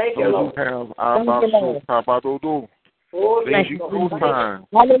 Thank you, Those who have things you go find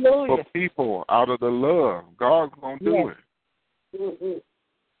for people out of the love, God's going to do it.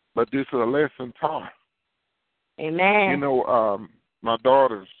 But this is a lesson taught. Amen. You know, my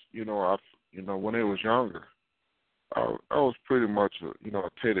daughters, you know, when they was younger, I was pretty much a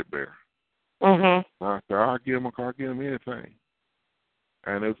teddy bear. I said, I'll give them anything.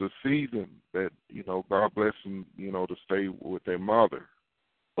 And it was a season that, you know, God blessed them, you know, to stay with their mother,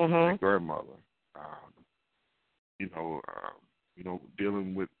 their grandmother.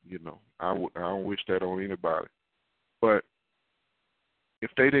 Dealing with, you know, I don't wish that on anybody. But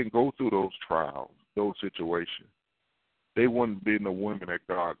if they didn't go through those trials, those situations, they wouldn't have been the women that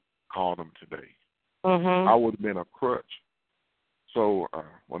God called them today. I would have been a crutch. So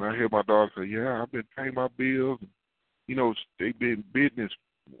when I hear my daughter say, yeah, I've been paying my bills, you know, they've been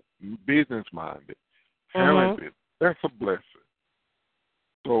business-minded, talented, that's a blessing.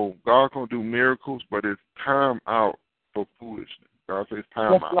 So God's going to do miracles, but it's time out for foolishness. God says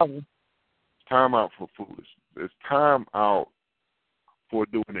time out. It's time out for foolishness. It's time out for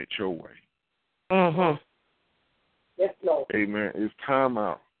doing it your way. Yes, Lord. Amen. It's time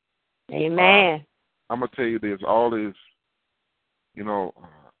out. Amen. I'm going to tell you this, all this, you know,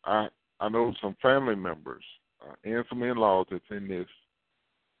 I know some family members and some in-laws that's in this,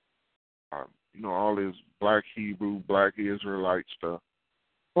 you know, all this black Hebrew, black Israelite stuff.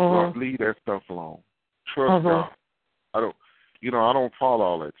 Lord, leave that stuff alone. Trust God. I don't follow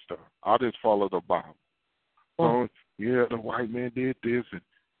all that stuff. I just follow the Bible. So, yeah, the white man did this, and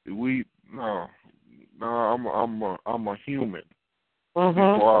I'm a human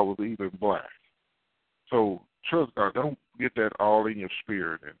before I was even black. So trust God. Don't get that all in your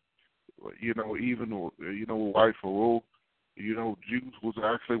spirit. And you know, even white Pharaoh, you know, Jews was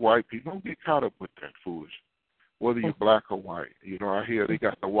actually white people. Don't get caught up with that foolishness. Whether you're black or white, you know, I hear they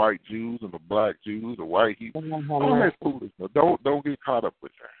got the white Jews and the black Jews, the white Hebrews. All that foolishness. Don't get caught up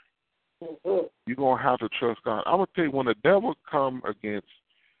with that. You're gonna have to trust God. I'm gonna tell you, when the devil come against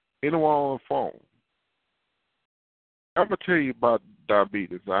anyone on the phone, I'm gonna tell you about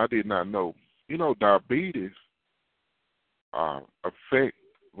diabetes. I did not know. You know, diabetes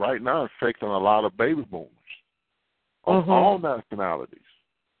affecting a lot of baby boomers of all nationalities.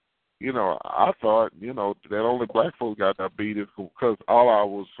 You know, I thought, you know, that only black folks got diabetes because all I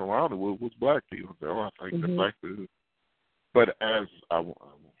was surrounded with was black people. So I think that black people. But as I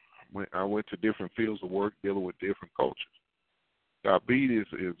went to different fields of work dealing with different cultures, diabetes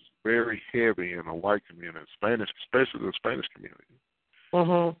is very heavy in the white community, Spanish, especially the Spanish community,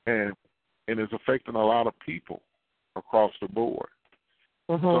 and it's affecting a lot of people across the board.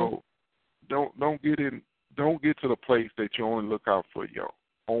 So don't get to the place that you only look out for your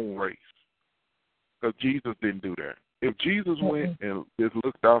own race, because Jesus didn't do that. If Jesus went and just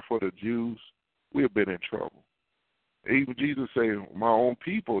looked out for the Jews, we'd have been in trouble. Even Jesus said, my own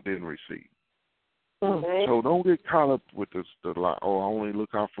people didn't receive. So don't get caught up with this, I only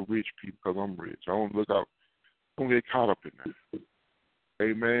look out for rich people because I'm rich. Don't get caught up in that.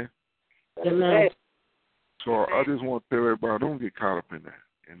 Amen? Amen. So I just want to tell everybody, don't get caught up in that.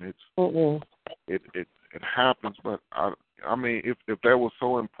 And it happens, but I mean, if that was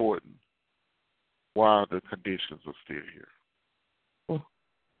so important, why the conditions are still here?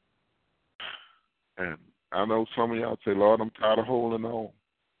 And I know some of y'all say, Lord, I'm tired of holding on.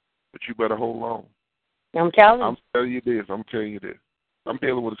 But you better hold on. I'm telling you this. I'm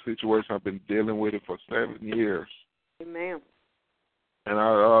dealing with a situation. I've been dealing with it for 7 years. Amen. And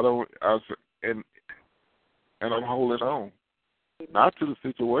and I'm holding on. Not to the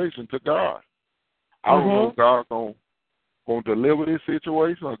situation, to God. I don't know if God's going to going to deliver this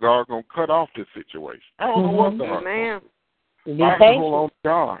situation or God going to cut off this situation. I don't know what God. Amen. I can hold on to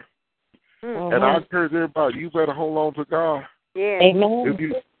God. Mm-hmm. And I encourage everybody, you better hold on to God. Yeah. Amen. If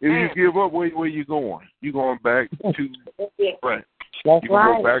you give up, where you going? You going back to right. That's You going to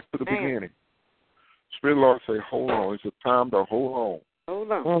right. go back to the beginning. Spirit of the Lord say, hold on. It's a time to hold on.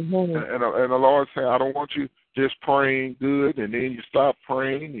 Hold on. Mm-hmm. And the Lord say, I don't want you just praying good and then you stop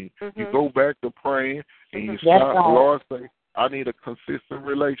praying and you go back to praying and you stop. Right. The Lord say, I need a consistent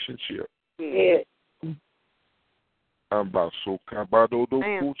relationship. Yeah. I'm about so kabado do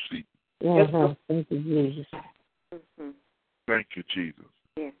Amen. kusi. Mm-hmm. Thank you, Jesus. Mm-hmm. Thank you, Jesus.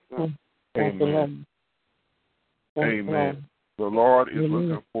 Yes, Lord. Thank you, Lord. Thank you, Amen. Lord. The Lord is Amen.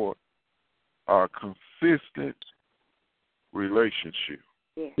 looking for a consistent relationship.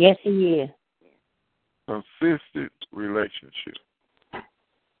 Yes, He is. Consistent relationship.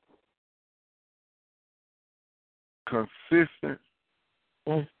 Consistent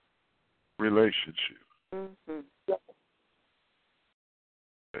relationship. Mm-hmm.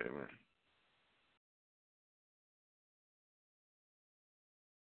 Amen.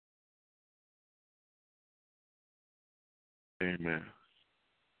 Amen.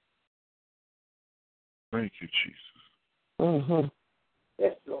 Thank you, Jesus. Mm-hmm.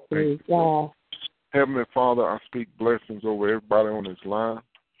 Yes, Lord. Praise God. Heavenly Father, I speak blessings over everybody on this line.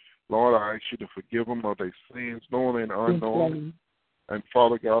 Lord, I ask you to forgive them of their sins, known and unknown. And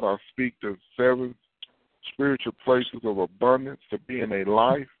Father God, I speak the 7 spiritual places of abundance to be in their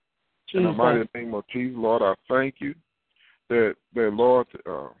life. In the mighty name of Jesus, Lord, I thank you that Lord,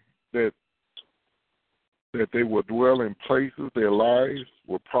 that they will dwell in places, their lives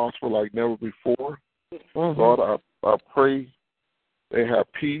will prosper like never before. Mm-hmm. Lord, I pray they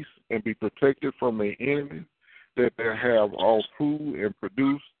have peace and be protected from their enemies, that they have all food and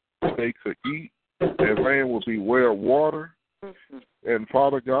produce that they could eat. Their land will be well watered. And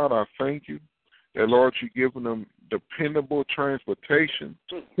Father God, I thank you that, Lord, you've given them dependable transportation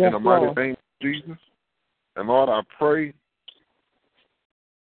in the mighty name of Jesus. And Lord, I pray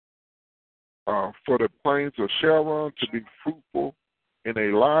for the plains of Sharon to be fruitful in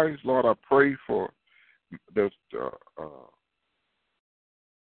their lives. Lord, I pray for the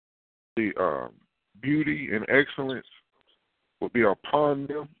beauty and excellence will be upon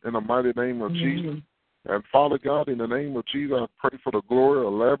them in the mighty name of Jesus. And Father God, in the name of Jesus, I pray for the glory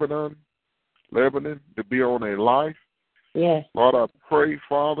of Lebanon to be on their life. Yes. Lord, I pray,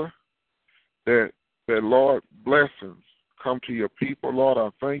 Father, that Lord, blessings come to your people. Lord, I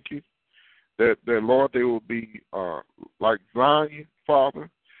thank you that Lord, they will be like Zion, Father.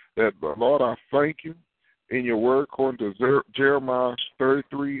 That, Lord, I thank you in your word according to Jeremiah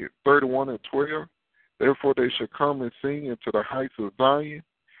 33, 31, and 12. Therefore they shall come and sing into the heights of Zion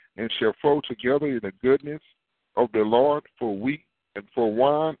and shall flow together in the goodness of the Lord for wheat and for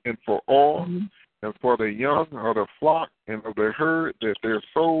wine and for oil and for the young of the flock and of the herd, that their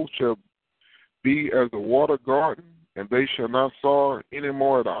soul shall be as a water garden, and they shall not sorrow any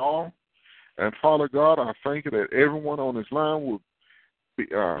more at all. And Father God, I thank you that everyone on this line will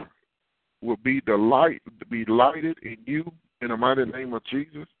be lighted in you in the mighty name of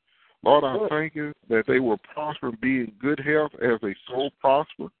Jesus. Lord, I thank you that they will prosper and be in good health as their soul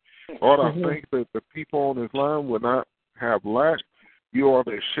prosper. Lord, I thank that the people on this line will not have lack. You are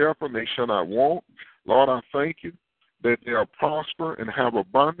their shepherd, they shall not want. Lord, I thank you that they are prosper and have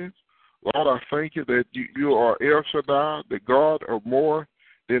abundance. Lord, I thank you that you are El Shaddai, the God of more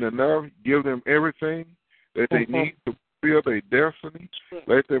than enough. Give them everything that they need to fulfill their destiny.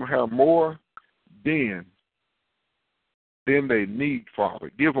 Let them have more than they need,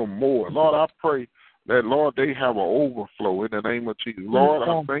 Father. Give them more. Lord, I pray that, Lord, they have an overflow in the name of Jesus. Lord,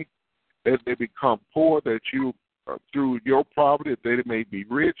 I thank that they become poor, that you, through your poverty, that they may be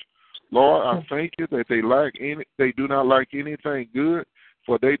rich. Lord, I thank you that they do not lack anything good,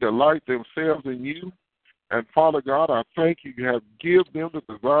 for they delight themselves in you. And Father God, I thank you have give them the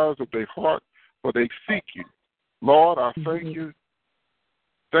desires of their heart, for they seek you. Lord, I thank you.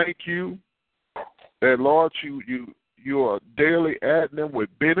 Thank you that, Lord, you are daily adding them with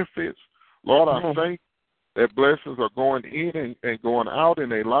benefits. Lord, I thank you that blessings are going in and going out in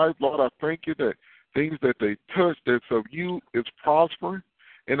their life. Lord, I thank you that things that they touch that's of you is prospering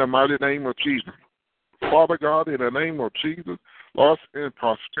in the mighty name of Jesus. Father God, in the name of Jesus, Lord, in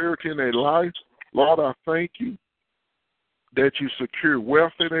prosperity in their life, Lord, I thank you that you secure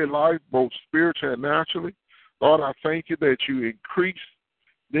wealth in their life, both spiritually and naturally. Lord, I thank you that you increase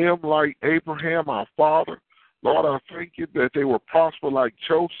them like Abraham, our father. Lord, I thank you that they will prosper like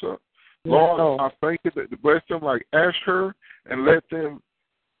Joseph. Lord, I thank you that you bless them like Asher and let them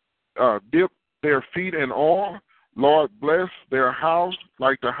dip their feet in oil. Lord, bless their house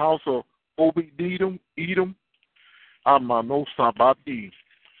like the house of Obed-Edom. Amano Sabati.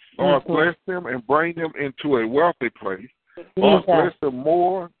 Lord, bless them and bring them into a wealthy place. Lord, bless them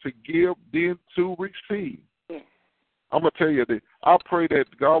more to give than to receive. I'm going to tell you that I pray that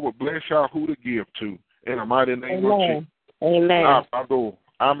God will bless y'all who to give to in the mighty name of Jesus. Amen.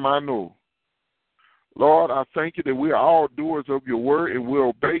 Amano. Lord, I thank you that we are all doers of your word and will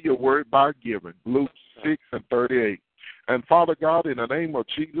obey your word by giving. Luke 6:38. And Father God, in the name of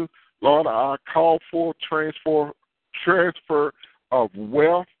Jesus, Lord, I call for transfer of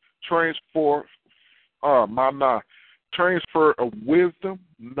wealth, transfer of wisdom,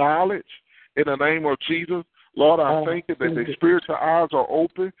 knowledge, in the name of Jesus. Lord, I thank you that their spiritual eyes are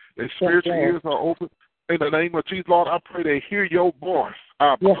open, their spiritual ears are open. In the name of Jesus, Lord, I pray they hear your voice.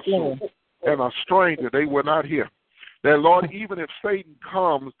 And a stranger they will not hear. That, Lord, even if Satan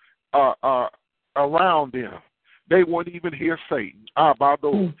comes around them, they won't even hear Satan.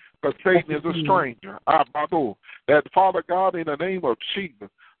 Because Satan is a stranger. That, Father God, in the name of Jesus,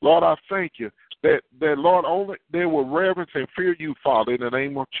 Lord, I thank you that Lord, only they will reverence and fear you, Father, in the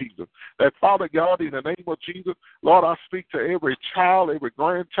name of Jesus. That, Father God, in the name of Jesus, Lord, I speak to every child, every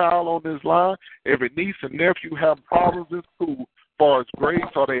grandchild on this line, every niece and nephew have problems in school, as far as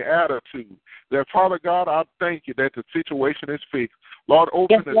grades or their attitude. That, Father God, I thank you that the situation is fixed. Lord,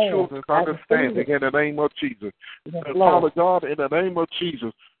 open the children's understanding in the name of Jesus. And Father God, in the name of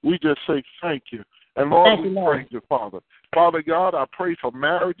Jesus, we just say thank you. And Lord, we praise you, Father. Father God, I pray for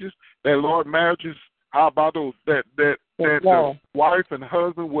marriages, that, Lord, marriages, that the wife and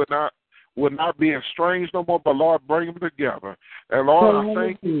husband would not be estranged no more, but, Lord, bring them together. And, Lord, I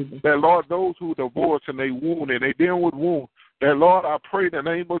thank you that, Lord, those who divorce and they wound and they deal with wounds, that, Lord, I pray in the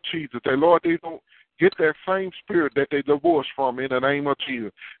name of Jesus, that, Lord, they don't get that same spirit that they divorced from in the name of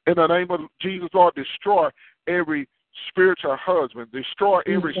Jesus. In the name of Jesus, Lord, destroy every spiritual husband, destroy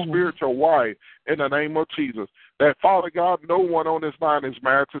every spiritual wife in the name of Jesus. That, Father God, no one on this line is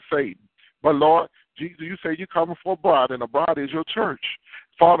married to Satan. But, Lord, Jesus, you say you're coming for a bride, and the bride is your church.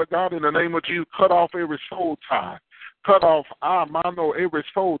 Father God, in the name of Jesus, cut off every soul tie. Cut off, every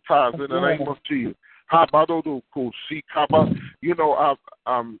soul ties in the name of Jesus. You know,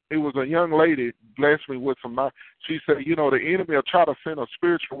 it was a young lady blessed me with some. She said, you know, the enemy will try to send a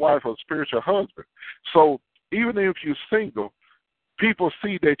spiritual wife or a spiritual husband. So even if you're single, people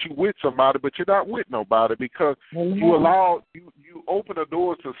see that you're with somebody, but you're not with nobody because you open the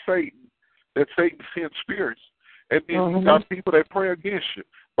doors to Satan, that Satan sends spirits, and then you got people that pray against you.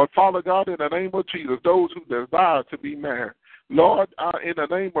 But Father God, in the name of Jesus, those who desire to be married, Lord, in the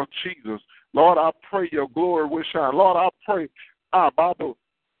name of Jesus, Lord, I pray your glory will shine. Lord, I pray, that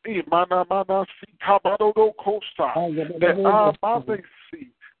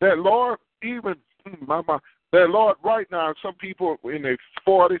Lord, even that Lord, right now, some people in their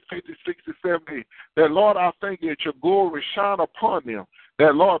 40s, 50s, 60s, 70s, that Lord, I thank you that your glory shine upon them.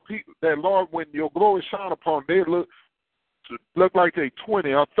 That Lord, when your glory shine upon them, they look like they're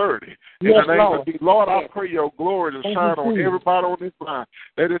 20 or 30. In the name of Jesus, Lord, I pray your glory to shine on everybody on this line.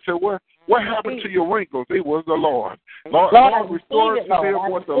 That they say, what happened to your wrinkles? It was the Lord. Lord, restore to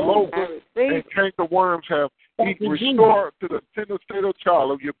them what the locusts and cankerworms have eaten. Restore to the tender state of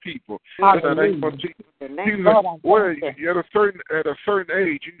child of your people. In the name of Jesus. At a certain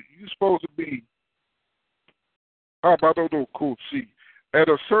age, you're supposed to be at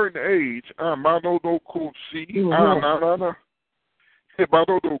a certain age,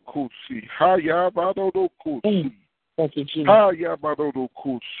 Thank you, Jesus.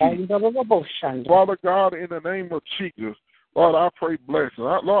 Father God, in the name of Jesus, Lord, I pray blessings.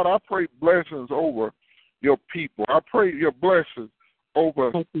 Lord, I pray blessings over your people. I pray your blessings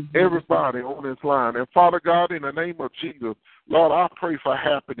over everybody on this line. And Father God, in the name of Jesus, Lord, I pray for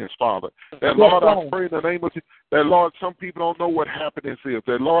happiness, Father. That, Lord, I pray in the name of Jesus, that, Lord, some people don't know what happiness is.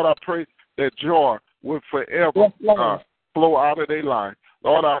 That, Lord, I pray that joy will forever flow out of their life.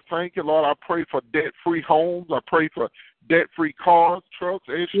 Lord, I thank you. Lord, I pray for debt-free homes. I pray for debt-free cars, trucks,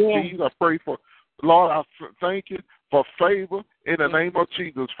 SUVs. I pray for, Lord, I thank you for favor in the name of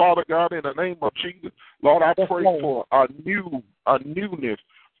Jesus. Father God, in the name of Jesus, Lord, I pray for a newness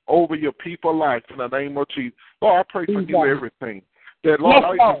over your people's life in the name of Jesus. Lord, I pray for new everything. That, Lord,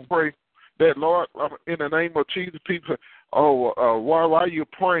 I just pray that, Lord, in the name of Jesus, people, why are you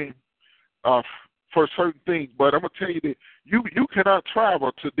praying for certain things? But I'm going to tell you that you cannot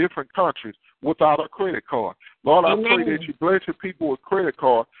travel to different countries without a credit card. Lord, I pray that you bless your people with credit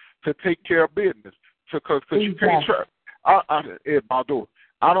cards to take care of business. Because you can't travel.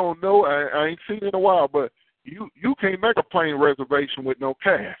 I don't know. I ain't seen it in a while, but you can't make a plane reservation with no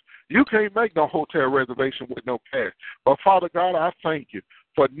cash. You can't make no hotel reservation with no cash. But, Father God, I thank you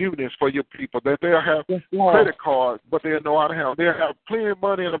for newness for your people, that they'll have credit cards, but they'll know how to have. They'll have plenty of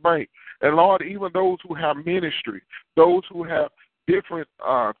money in the bank. And, Lord, even those who have ministry, those who have different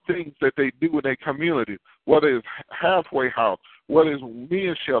things that they do in their community, whether it's halfway house, whether it's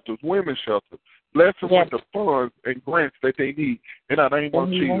men's shelters, women's shelters, bless them with the funds and grants that they need in the name of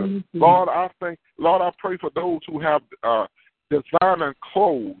Jesus. Lord, I pray for those who have designer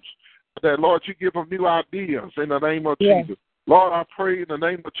clothes, that, Lord, you give them new ideas in the name of Jesus. Lord, I pray in the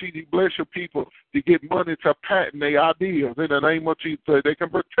name of Jesus, bless your people to get money to patent their ideas in the name of Jesus, so they can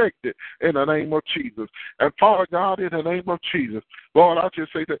protect it in the name of Jesus. And Father God, in the name of Jesus, Lord, I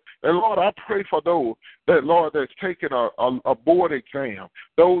just say that, and Lord, I pray for those that, Lord, that's taking a board exam,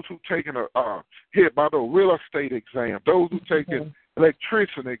 those who taking hit by the real estate exam, those who taking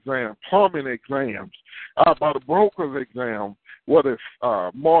electrician exam, plumbing exams, by the broker's exam, whether it's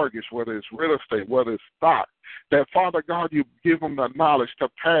mortgage, whether it's real estate, whether it's stock, that, Father God, you give them the knowledge to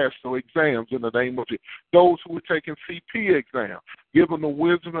pass the exams in the name of Jesus. Those who are taking CP exam, give them the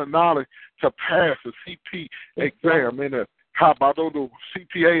wisdom and knowledge to pass the CP exam and the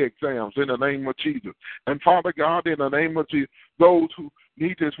CPA exams in the name of Jesus. And, Father God, in the name of Jesus, those who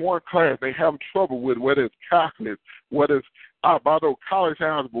need this one class they have trouble with, whether it's calculus, whether it's college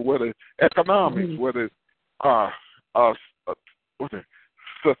algebra, whether it's economics, whether it's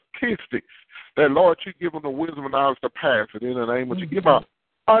statistics, that, Lord, you give them the wisdom and knowledge to pass it in the name of Jesus. Give them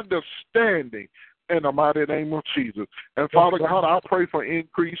understanding in the mighty name of Jesus. And, Father God, I pray for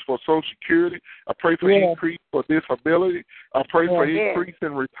increase for Social Security. I pray for increase for disability. I pray for increase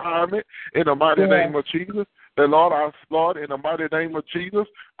in retirement in the mighty name of Jesus. That, Lord, in the mighty name of Jesus,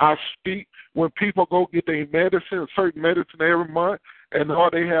 I speak when people go get their medicine, certain medicine every month, and,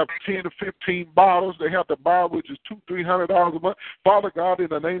 Lord, they have 10 to 15 bottles they have to buy, which is $200-300 a month. Father God, in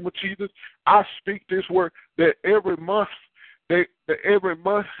the name of Jesus, I speak this word that every month,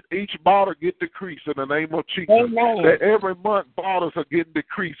 each bottle get decreased in the name of Jesus. Amen. That every month bottles are getting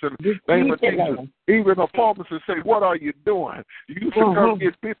decreased in the name of Jesus. Even the pharmacist say, what are you doing? You used to come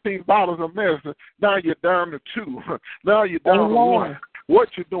get 15 bottles of medicine. Now you're down to 2. Now you're down to 1.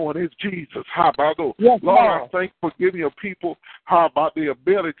 What you're doing is Jesus. How about those? Lord, I thank you for giving your people the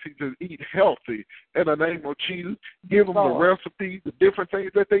ability to eat healthy in the name of Jesus. Give them the recipes, the different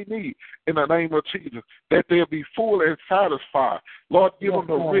things that they need in the name of Jesus, that they'll be full and satisfied. Lord, give them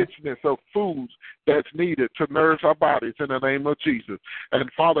the richness of foods that's needed to nourish our bodies in the name of Jesus. And,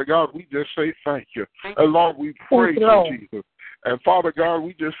 Father God, we just say thank you. And, Lord, we praise you, Jesus. And, Father God,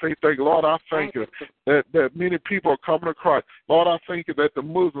 we just say thank you. Lord, I thank you that many people are coming to Christ. Lord, I thank you that the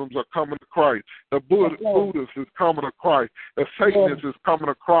Muslims are coming to Christ. The Buddhists is coming to Christ. The Satanists is coming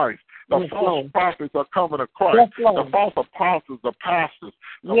to Christ. The false prophets are coming to Christ. The false apostles, the pastors,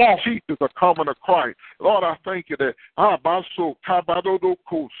 the teachers are coming to Christ. Lord, I thank you that the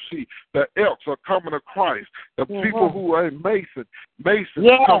elks are coming to Christ. The people who are in Masons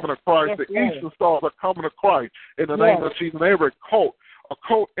are coming to Christ. The Eastern Stars are coming to Christ in the name of Jesus. And every cult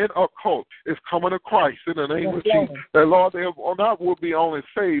is coming to Christ in the name of Jesus. That, Lord, they will be only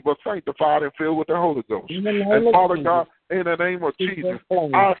saved, but sanctified and filled with the Holy Ghost. And, Father God, in the name of Jesus,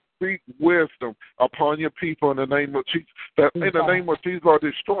 I speak wisdom upon your people in the name of Jesus. That in the name of Jesus, Lord,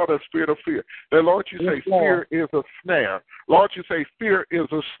 destroy the spirit of fear. That, Lord, you say fear is a snare. Lord, you say fear is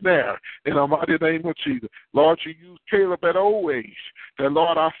a snare in the mighty name of Jesus. Lord, you use Caleb at old age. That,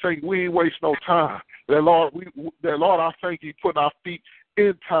 Lord, I think we ain't waste no time. That, Lord, I thank you putting our feet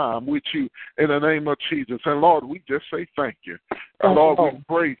in time with you in the name of Jesus. And, Lord, we just say thank you. And, Lord, we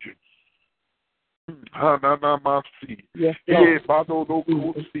praise you. Yes,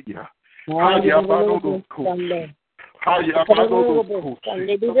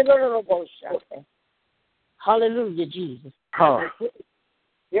 hallelujah, Jesus.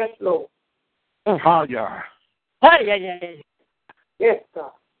 Yes, Lord. Yes,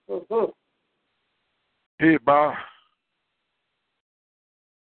 God. Hey, Bob.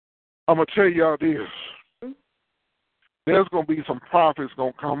 I'm going to tell y'all this. There's going to be some prophets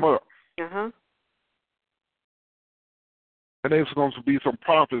going to come up. And there's going to be some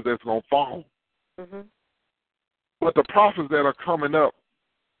prophets that's going to fall. But the prophets that are coming up,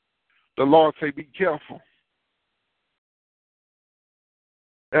 the Lord say, be careful.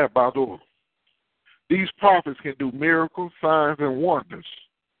 These prophets can do miracles, signs, and wonders.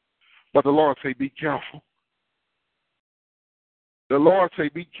 But the Lord say, be careful. The Lord say,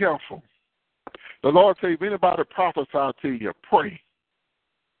 be careful. The Lord say, if anybody prophesy to you, pray.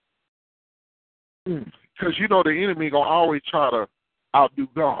 Because you know the enemy going to always try to outdo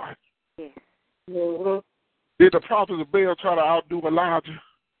God. Did the prophets of Baal try to outdo Elijah?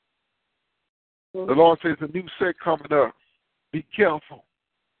 The Lord says a new set coming up. Be careful.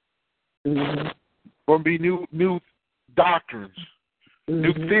 Mm-hmm. Going to be new doctrines,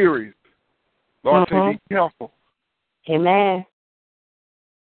 new theories. Lord says be careful. Amen.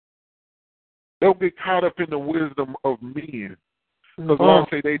 Don't get caught up in the wisdom of men. Because Lord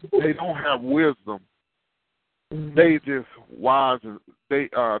say they don't have wisdom. They just wise and they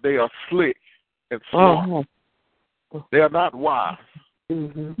are slick and smart. They are not wise.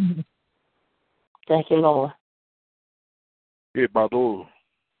 Thank you, Lord.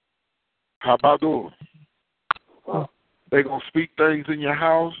 How about those? They're going to speak things in your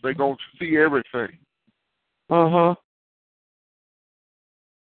house. They're going to see everything. But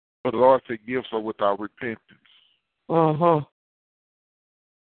the Lord said gifts are without repentance.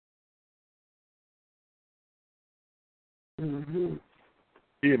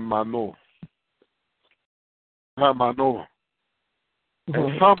 In my know. How my know.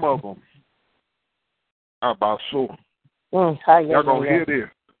 And some of them are about soul. Y'all going to hear this.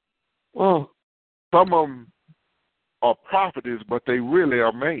 Some of them are prophets, but they really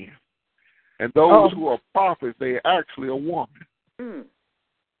are men. And those who are prophets, they are actually a woman.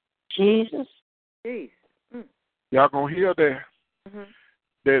 Jesus. Y'all going to hear that.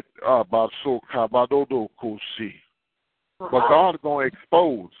 That about so kabadodo kosi. But God is going to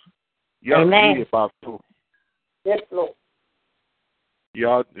expose. Y'all hear about so. Yes, Lord.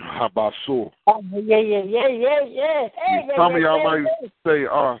 Y'all about so. Yeah. Some of y'all might say,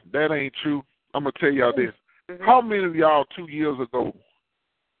 that ain't true. I'm going to tell y'all this. How many of y'all 2 years ago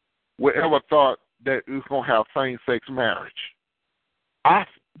would ever thought that it was going to have same-sex marriage? I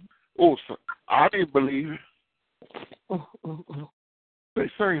didn't believe it. They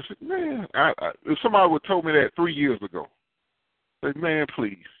say, man, if somebody would have told me that 3 years ago, say, man,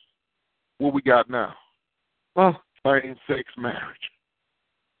 please, what we got now? Same-sex marriage.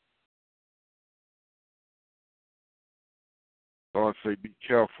 Lord say, be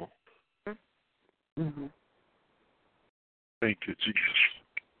careful. Thank you, Jesus.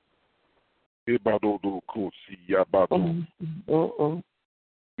 Be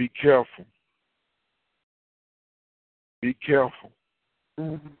careful. Be careful.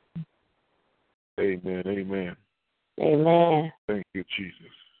 Amen. Thank you,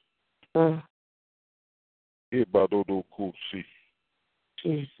 Jesus.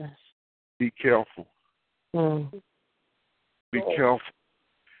 Jesus. Be careful. Be careful.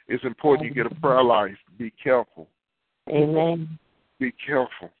 It's important you get a prayer life. Be careful. Amen. Be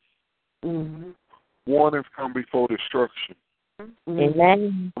careful. Warnings come before destruction.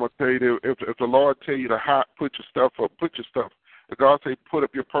 Amen. I'm going to tell you, if the Lord tell you to put your stuff up, put your stuff. If God say put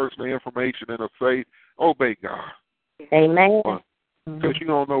up your personal information in a safe, obey God. Amen. Because you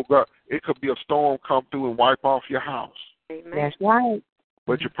don't know God. It could be a storm come through and wipe off your house. Amen. That's right.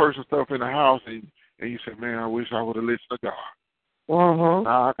 But your personal stuff in the house, and you say, man, I wish I would have listened to God.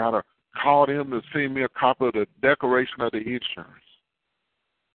 Now I got to call them to send me a copy of the declaration of the insurance.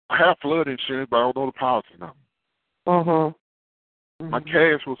 I have flood insurance, but I don't know the policy number. My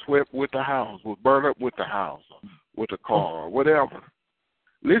cash was swept with the house, was burned up with the house, with the car, or whatever.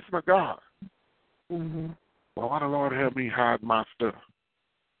 Listen to God. Well, why the Lord have me hide my stuff?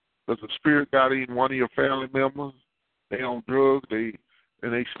 Does the spirit got in one of your family members? They on drugs,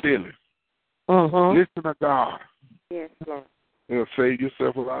 and they stealing. Listen to God. Yes, Lord. It'll save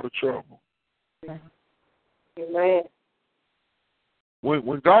yourself a lot of trouble. Amen.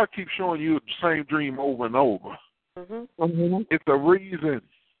 When God keeps showing you the same dream over and over, it's a reason.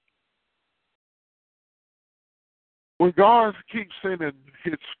 When God keeps sending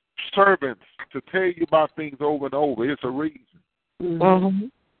his servants to tell you about things over and over, it's a reason.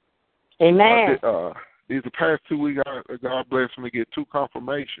 Amen. These the past 2 weeks, God blessed me to get 2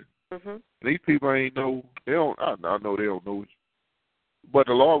 confirmations. These people ain't know. I know they don't know it. But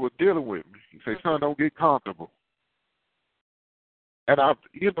the Lord was dealing with me. He said, son, don't get comfortable. And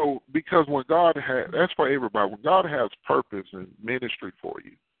because when God that's for everybody. When God has purpose and ministry for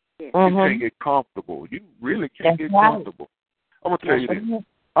you, you can't get comfortable. You really can't get comfortable. I'm going to tell you this.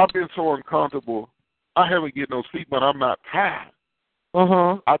 I've been so uncomfortable. I haven't get no sleep, but I'm not tired.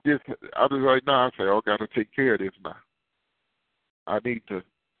 I just right now, I say, I got to take care of this now. I need to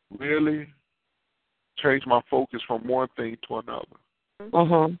really change my focus from one thing to another.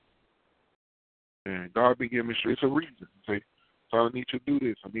 And God be giving me straight. It's a reason. Say, so I need you to do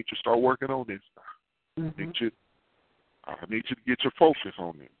this. I need you to start working on this now. I need you to get your focus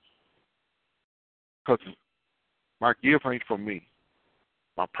on this. Because my gift ain't for me.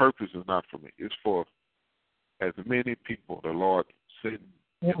 My purpose is not for me. It's for as many people the Lord sent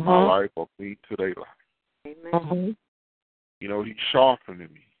in my life or me to their life. Amen. He's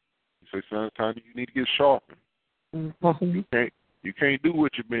sharpening me. He said, say sometimes you need to get sharpened. Mm-hmm. You can't do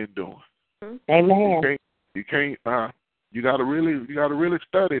what you've been doing. Amen. You can't. You gotta really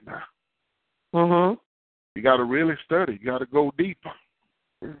study now. Mm-hmm. You gotta really study. You gotta go deeper.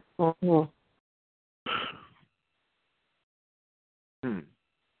 Mm-hmm.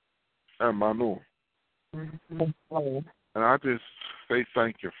 And my Lord. Mm-hmm. And I just say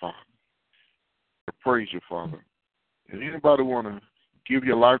thank you, Father. I praise you, Father. And anybody want to give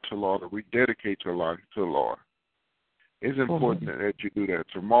your life to the Lord or rededicate your life to the Lord, it's important that you do that.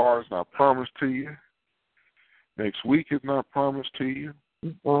 Tomorrow is not promised to you. Next week is not promised to you.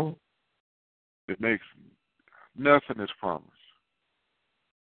 Mm-hmm. Nothing is promised.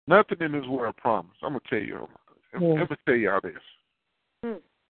 Nothing in this world promised. I'm going to tell you. Let me tell y'all this.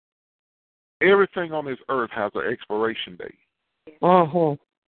 Everything on this earth has an expiration date. Mm-hmm.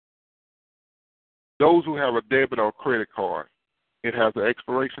 Those who have a debit or credit card, it has an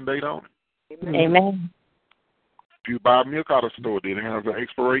expiration date on it. Amen. If you buy milk out of the store, then it has an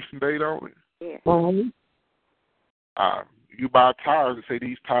expiration date on it. Mm-hmm. You buy tires and say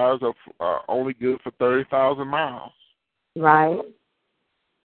these tires are only good for 30,000 miles. Right.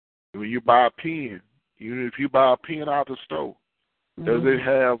 When you buy a pen, even if you buy a pen out of the store, does it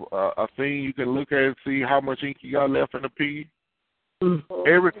have a thing you can look at and see how much ink you got left in the pen? Mm-hmm.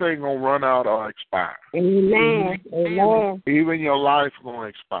 Everything gonna run out or expire. Amen. Amen. Even your life gonna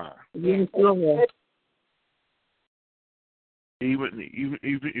expire. Yes, Lord. Even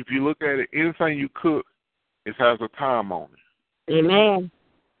if you look at it, anything you cook, it has a time on it. Amen.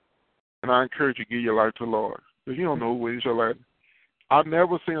 And I encourage you to give your life to the Lord, because you don't know when's your life. I've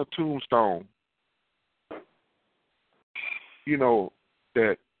never seen a tombstone,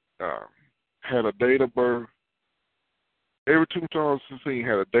 that had a date of birth. Every tombstone I've seen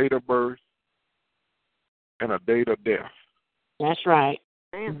had a date of birth and a date of death. That's right.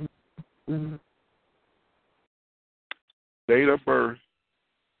 Mm-hmm. Date of birth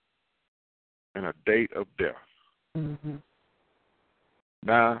and a date of death. Mm-hmm.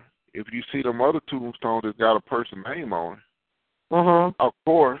 Now, if you see them other tombstones that got a person's name on it, of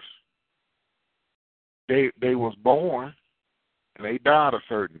course, they was born and they died a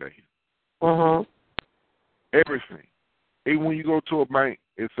certain day. Everything. Even when you go to a bank,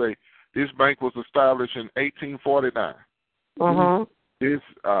 it say this bank was established in 1849.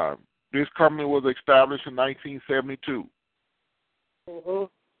 This company was established in 1972. The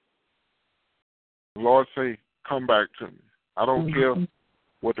Lord say, come back to me. I don't care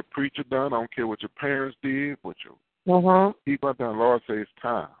what the preacher done. I don't care what your parents did, what your people done. Lord say it's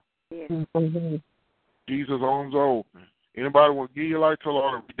time. Jesus' arms are open. Anybody want to give your life to the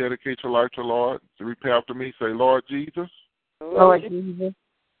Lord and rededicate your life to the Lord? To repeat after me, say, Lord Jesus. Lord Jesus.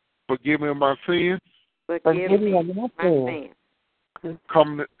 Forgive me of my sins. Forgive me of my sins.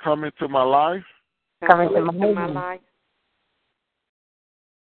 Come into my life. Come into my life.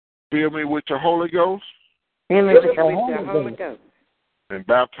 Fill me with your Holy Ghost. Fill me with your Holy Ghost. And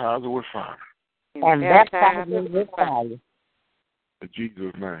baptize me with fire. And baptize me with fire. In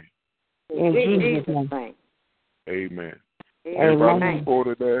Jesus' name. In Jesus' name. Amen. Amen.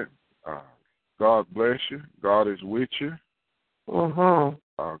 Supported that. God bless you. God is with you. God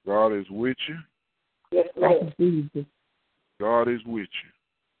is with you. Yes, Lord. Jesus. God is with you.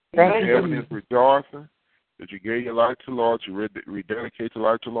 Thank you. Heaven is rejoicing that you gave your life to the Lord. You rededicate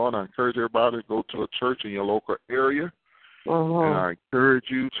your life to the Lord. I encourage everybody to go to a church in your local area. And I encourage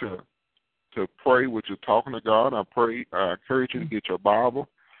you to pray what you're talking to God. I encourage you to get your Bible.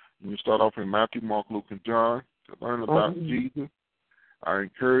 And you start off in Matthew, Mark, Luke, and John to learn about Jesus. I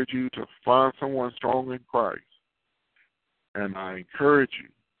encourage you to find someone strong in Christ. And I encourage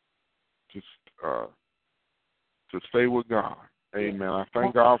you to stay with God. Amen. I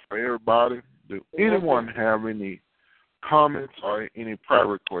thank God for everybody. Do anyone have any comments or any prayer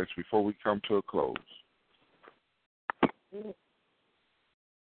requests before we come to a close?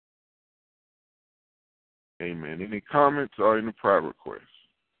 Amen. Any comments or any prayer requests?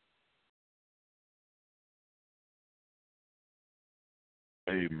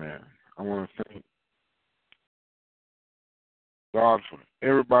 Amen. I want to thank God for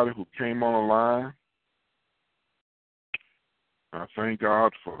everybody who came on the line. I thank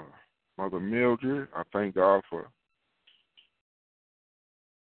God for Mother Mildred. I thank God for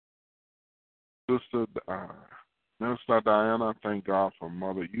Sister Minister Diana. I thank God for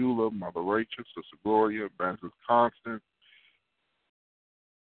Mother Eula, Mother Rachel, Sister Gloria, Evangelist Constance.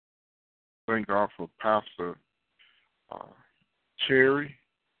 Thank God for Pastor Cherry.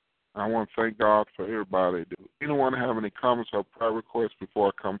 I want to thank God for everybody. Do anyone have any comments or prayer requests before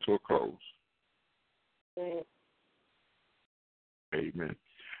I come to a close? Amen.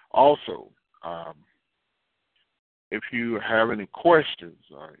 Also, if you have any questions,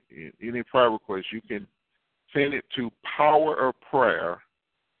 any prayer requests, you can send it to Power of Prayer,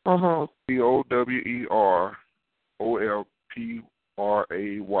 POWEROLPRAYER,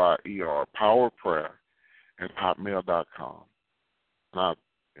 Power of Prayer, at hotmail.com.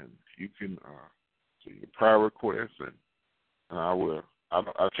 And you can see your prayer requests, and I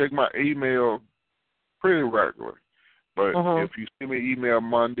check my email pretty regularly. But if you send me an email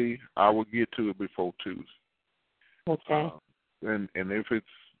Monday, I will get to it before Tuesday. Okay. And if it's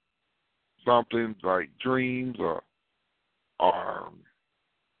something like dreams or a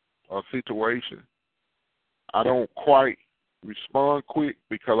situation, I don't quite respond quick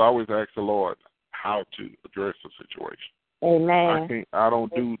because I always ask the Lord how to address the situation. Amen. I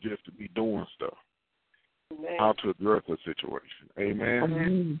don't do just to be doing stuff. Amen. How to address the situation.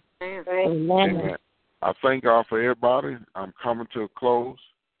 Amen. Amen. I thank God for everybody. I'm coming to a close.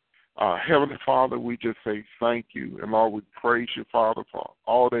 Heavenly Father, we just say thank you. And Lord, we praise you, Father, for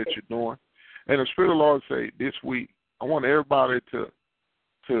all that you're doing. And the Spirit of the Lord say this week, I want everybody to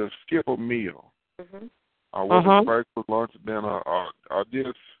skip a meal. Whether it's breakfast, lunch, dinner, or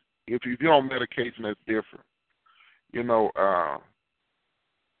just, if you're on medication, that's different. You know,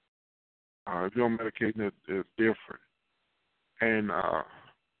 if you're on medication, it's different. And,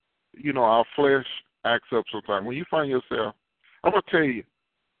 you know, our flesh acts up sometimes. When you find yourself, I'm going to tell you,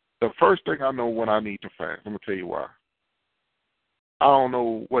 the first thing I know when I need to fast, I'm going to tell you why. I don't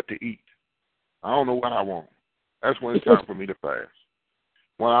know what to eat. I don't know what I want. That's when it's time for me to fast.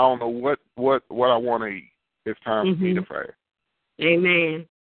 When I don't know what I want to eat, it's time for me to fast. Amen.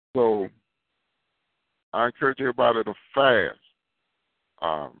 So I encourage everybody to fast.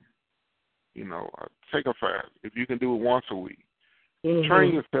 You know, take a fast. If you can do it once a week,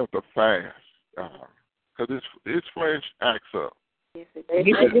 train yourself to fast. Because this flesh acts up. Yes,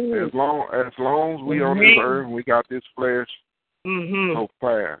 As long as we on this earth, we got this flesh, so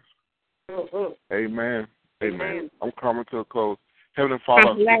fast. Amen. Amen. I'm coming to a close. Heavenly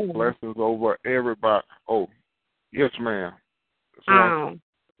Father, I speak blessings over everybody. Oh, yes, ma'am.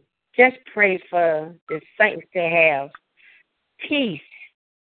 Just pray for the saints to have peace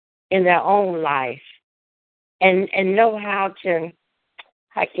in their own life and know how can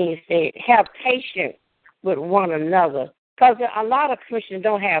you say it, have patience with one another. Because a lot of Christians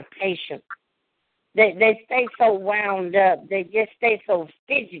don't have patience. They stay so wound up. They just stay so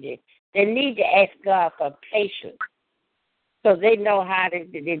fidgety. They need to ask God for patience so they know how to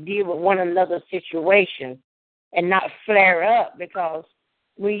deal with one another's situation and not flare up. Because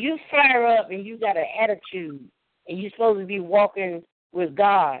when you flare up and you got an attitude and you're supposed to be walking with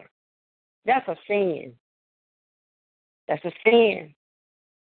God, that's a sin. That's a sin.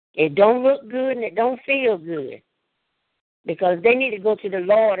 It don't look good and it don't feel good. Because they need to go to the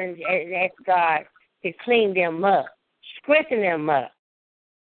Lord and ask God to clean them up, strengthen them up,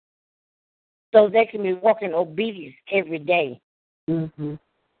 so they can be walking obedience every day.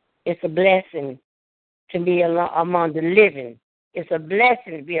 It's a blessing to be among the living. It's a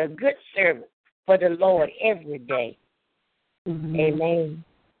blessing to be a good servant for the Lord every day. Amen.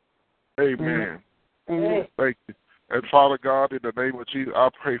 Amen. Thank you. And Father God, in the name of Jesus, I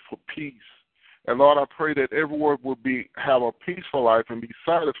pray for peace. And Lord, I pray that everyone will have a peaceful life and be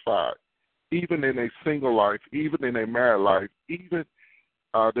satisfied, even in a single life, even in a married life, even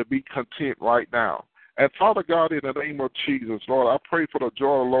to be content right now. And Father God, in the name of Jesus, Lord, I pray for the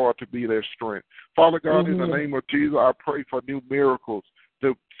joy of the Lord to be their strength. Father God, in the name of Jesus, I pray for new miracles.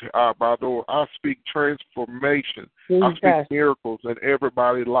 I speak transformation. I speak miracles in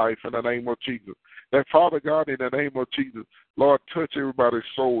everybody's life in the name of Jesus. And Father God, in the name of Jesus, Lord, touch everybody's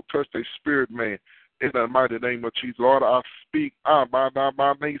soul, touch their spirit, man, in the mighty name of Jesus. Lord, I speak, in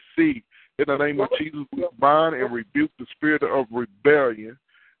the name of Jesus, we bind and rebuke the spirit of rebellion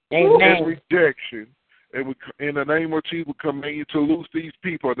and rejection. And we, in the name of Jesus, we command you to loose these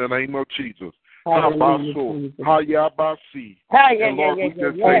people in the name of Jesus. And Lord, we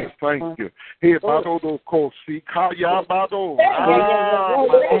just say thank you. Here, Bado Kosi, Kaya Bado.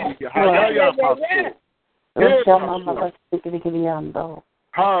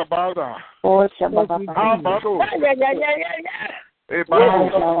 How about that? How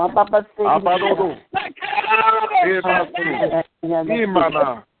about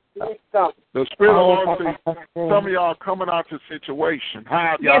the Spirit of the Lord says, some of y'all coming out of the situation.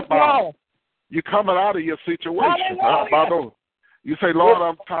 You're coming out of your situation. You say, Lord,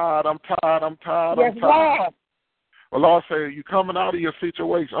 I'm tired. Well, Lord said, you're coming out of your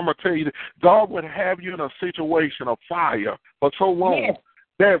situation. I'm going to tell you, that God would have you in a situation of fire for so long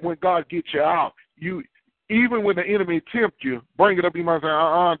that when God gets you out, even when the enemy tempt you, bring it up, you might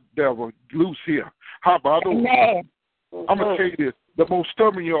say, devil, loose here. How about those? I'm going to tell you this. The more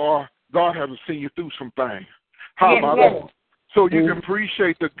stubborn you are, God hasn't seen you through some things. How about those? So you can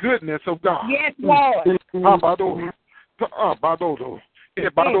appreciate the goodness of God. Yes, Lord. How about those? I'm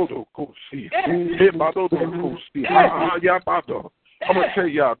going to tell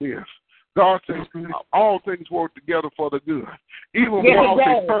y'all this. God says all things work together for the good. Even while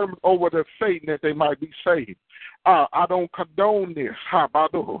they turn over to Satan that they might be saved. I don't condone this. How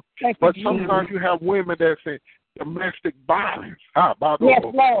about those? But sometimes you have women that say domestic violence. How about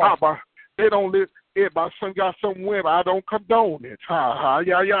those? How about they don't live. Everybody got some women. I don't condone it. But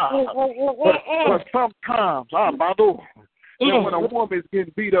sometimes, how about those? And when a woman is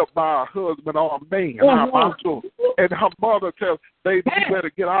getting beat up by her husband or a man, and her mother tells, baby, you better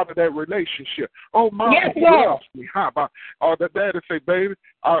get out of that relationship. Oh, Mom, he loves me. How about? Or the daddy say, baby,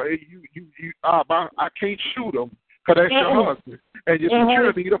 I can't shoot him because that's your husband. And you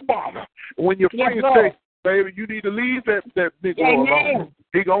sure need a father. When your friends say, baby, you need to leave that nigga alone.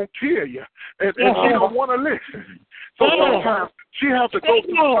 He gonna kill you. And she don't want to listen. So sometimes she has to go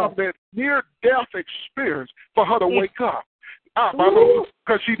through something that near-death experience for her to wake up.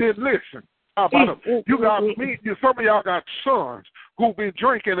 Because she didn't listen. You got me. Some of y'all got sons who've been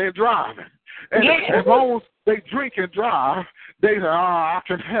drinking and driving. And as long as they drink and drive, they say, I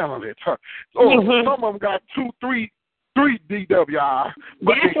can handle it. So some of them got 2, 3 DWI,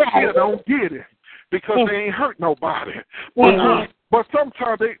 but they still don't get it because they ain't hurt nobody. But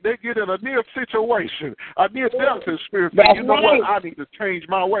sometimes they get in a near situation, a near death experience. And you know what? I need to change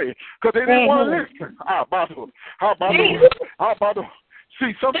my way because they didn't want to listen. How about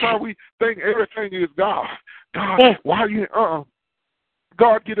See, sometimes we think everything is God. Why you?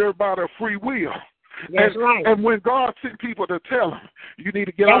 God get everybody a free will. And when God sent people to tell them, you need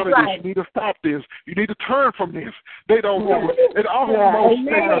to get out of this, you need to stop this, you need to turn from this, they don't do it. It almost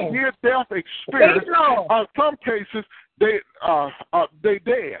a near-death experience. In some cases, they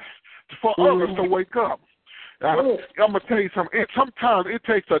dead for others to wake up. I'm going to tell you something. Sometimes it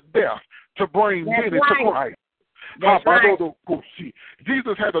takes a death to bring many to Christ.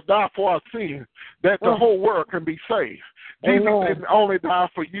 Jesus had to die for our sins that the whole world can be saved. Jesus didn't only die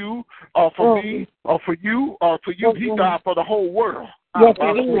for you or for me or for you or for you. He died for the whole world. He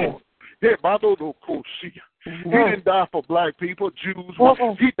didn't die for black people, Jews.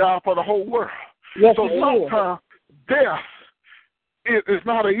 He died for the whole world. So sometimes death is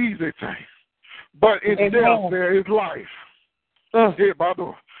not an easy thing. But in death there is life. A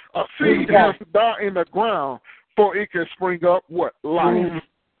seed has to die in the ground for it can spring up what? Life.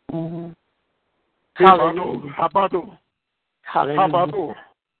 Hallelujah.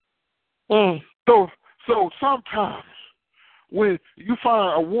 So sometimes when you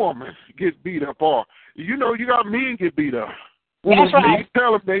find a woman get beat up, or you got men get beat up, you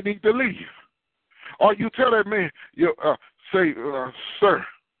tell them they need to leave, or you tell that man, say, sir,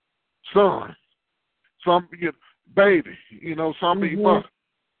 son, baby, some people,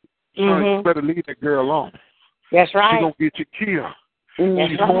 you better leave that girl alone. That's right. She's gonna get you killed.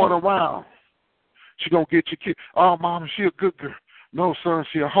 She's going around. She's going to get you killed. Oh, Mama, she a good girl. No, son,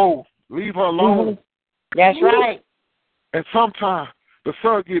 she a hoe. Leave her alone. That's right. And sometimes the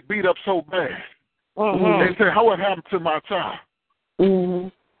son get beat up so bad. They say, what happened to my child?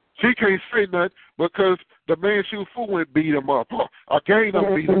 She can't say nothing because the man she was fooling beat him up. A gang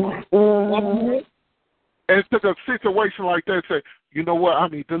done beat him up. And it's a situation like that, say, you know what, I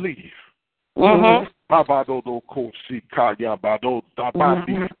need to leave.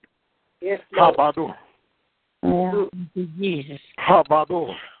 Yes, how about those? Jesus. How about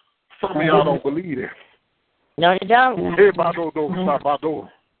those? Some of y'all don't believe it. No, they don't.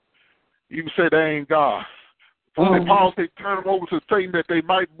 You say they ain't God. And Paul said, turn them over to Satan that they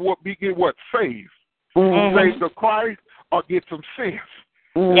might get what? Saved. Save the Christ or get some sense.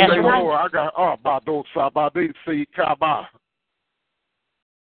 That's say, right. I got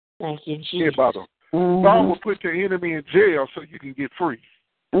Thank you, Jesus. God will put your enemy in jail so you can get free.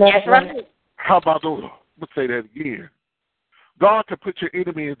 That's right. How about those? Let's say that again. God can put your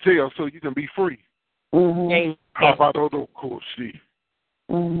enemy in jail so you can be free. How about those?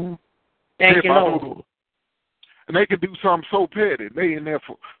 Thank you, Lord. And they can do something so petty. They in there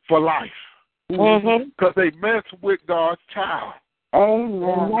for life. Because they mess with God's child.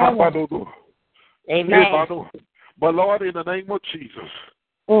 Amen. How about those? Amen. But Lord, in the name of Jesus,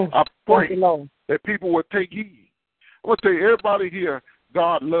 I pray that people would take heed. I want to tell you, everybody here,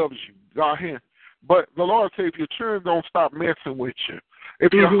 God loves you. God here. But the Lord said, if your children don't stop messing with you,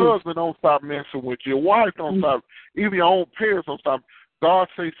 if your husband don't stop messing with you, your wife don't stop, even your own parents don't stop, God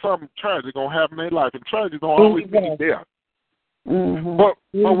say something tragic gonna happen in their life, and tragic don't always be there. But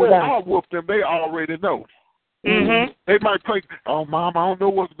when God whoop them, they already know. They might think, "Oh, Mom, I don't know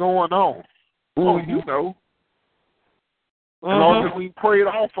what's going on." Oh, you know. And Lord, we prayed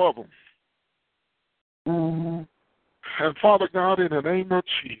off of them. And Father God, in the name of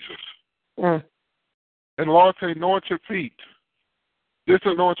Jesus, and Lord, say, anoint your feet. Just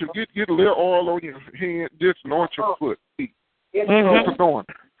anoint your, get a little oil on your hand. Just anoint your foot. Feet. What's going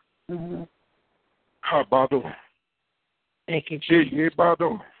on? Habado. Thank you, Jesus.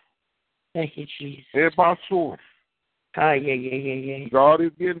 Habado. Thank you, Jesus. Habaso. Yeah. God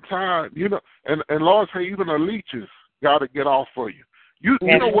is getting tired. You know, and Lord say even the leeches got to get off for you. You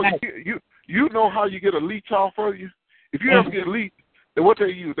know what? You know how you get a leech off of you? If you ever get a leech, what they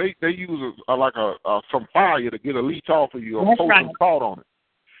use, they use some fire to get a leech off of you or poke some salt on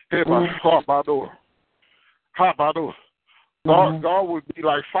it. Habado. God would be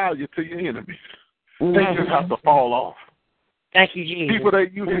like fire to your enemies. They just have to fall off. Thank you, Jesus. People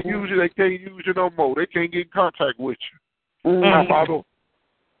that use you, they can't use you no more. They can't get in contact with you. Habado.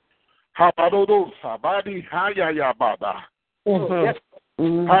 Sabadi hayayabada.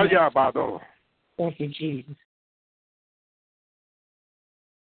 Hayabado. Thank you, Jesus.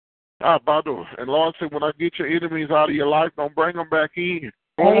 Habado. And Lord said, when I get your enemies out of your life, don't bring them back in.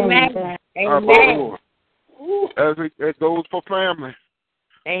 Amen. Habado. As it goes for family.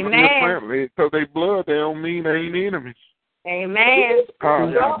 Amen. Because they blood, they don't mean they ain't enemies. Amen.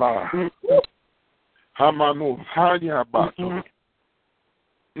 Hayabado. Hamano. Hayabado.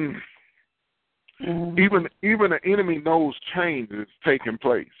 Even the enemy knows change is taking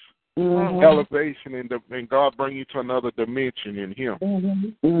place. Elevation, and God bring you to another dimension in Him.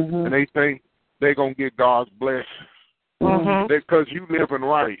 And they think they're going to get God's blessing. Because you living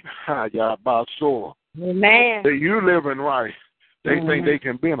right. Hayabaso. Amen. That you living right. They think they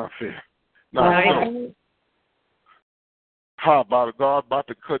can benefit. Now, how about God about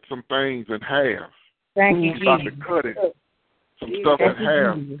to cut some things in half? Thank you, He's about Jesus. to cut it. Some stuff in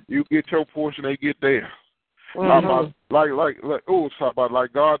half. You get your portion, they get theirs. Like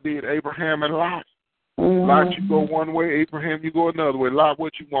God did Abraham and Lot. Lot, you go one way, Abraham, you go another way. Lot,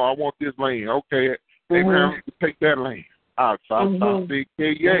 what you want? I want this land. Okay, Abraham, you take that land. Outside, God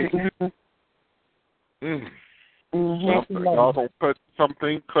gonna cut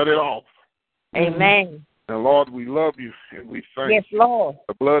something, cut it off. Amen. And Lord, we love you and we thank you. Lord.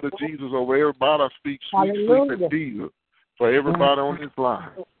 The blood of Jesus over everybody. I speak sweet sleep of Jesus for everybody on this line.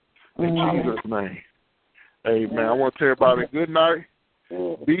 In Jesus' name. Amen. I want to tell everybody good night.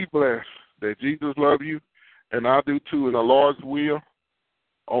 Be blessed. That Jesus loves you, and I do too. In the Lord's will,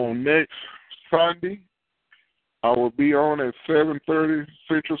 on next Sunday, I will be on at 7:30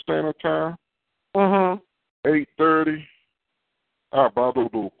 Central Standard Time. 8:30.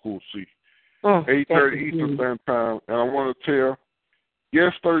 8:30 Eastern Standard Time. And I want to tell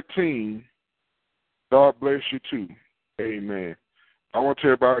Guest 13, God bless you too. Amen. I want to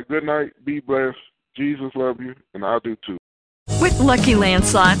tell everybody good night. Be blessed. Jesus love you, and I do too. With Lucky Land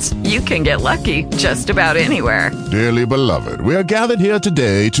Slots, you can get lucky just about anywhere. Dearly beloved, we are gathered here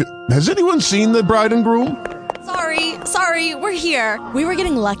today to... Has anyone seen the bride and groom? Sorry, we're here. We were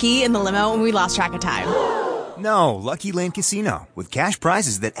getting lucky in the limo and we lost track of time. No, Lucky Land Casino, with cash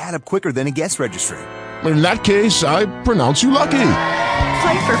prizes that add up quicker than a guest registry. In that case, I pronounce you lucky.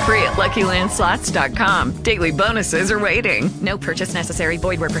 Play for free at LuckyLandSlots.com. Daily bonuses are waiting. No purchase necessary.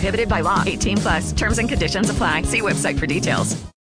 Void where prohibited by law. 18+. Terms and conditions apply. See website for details.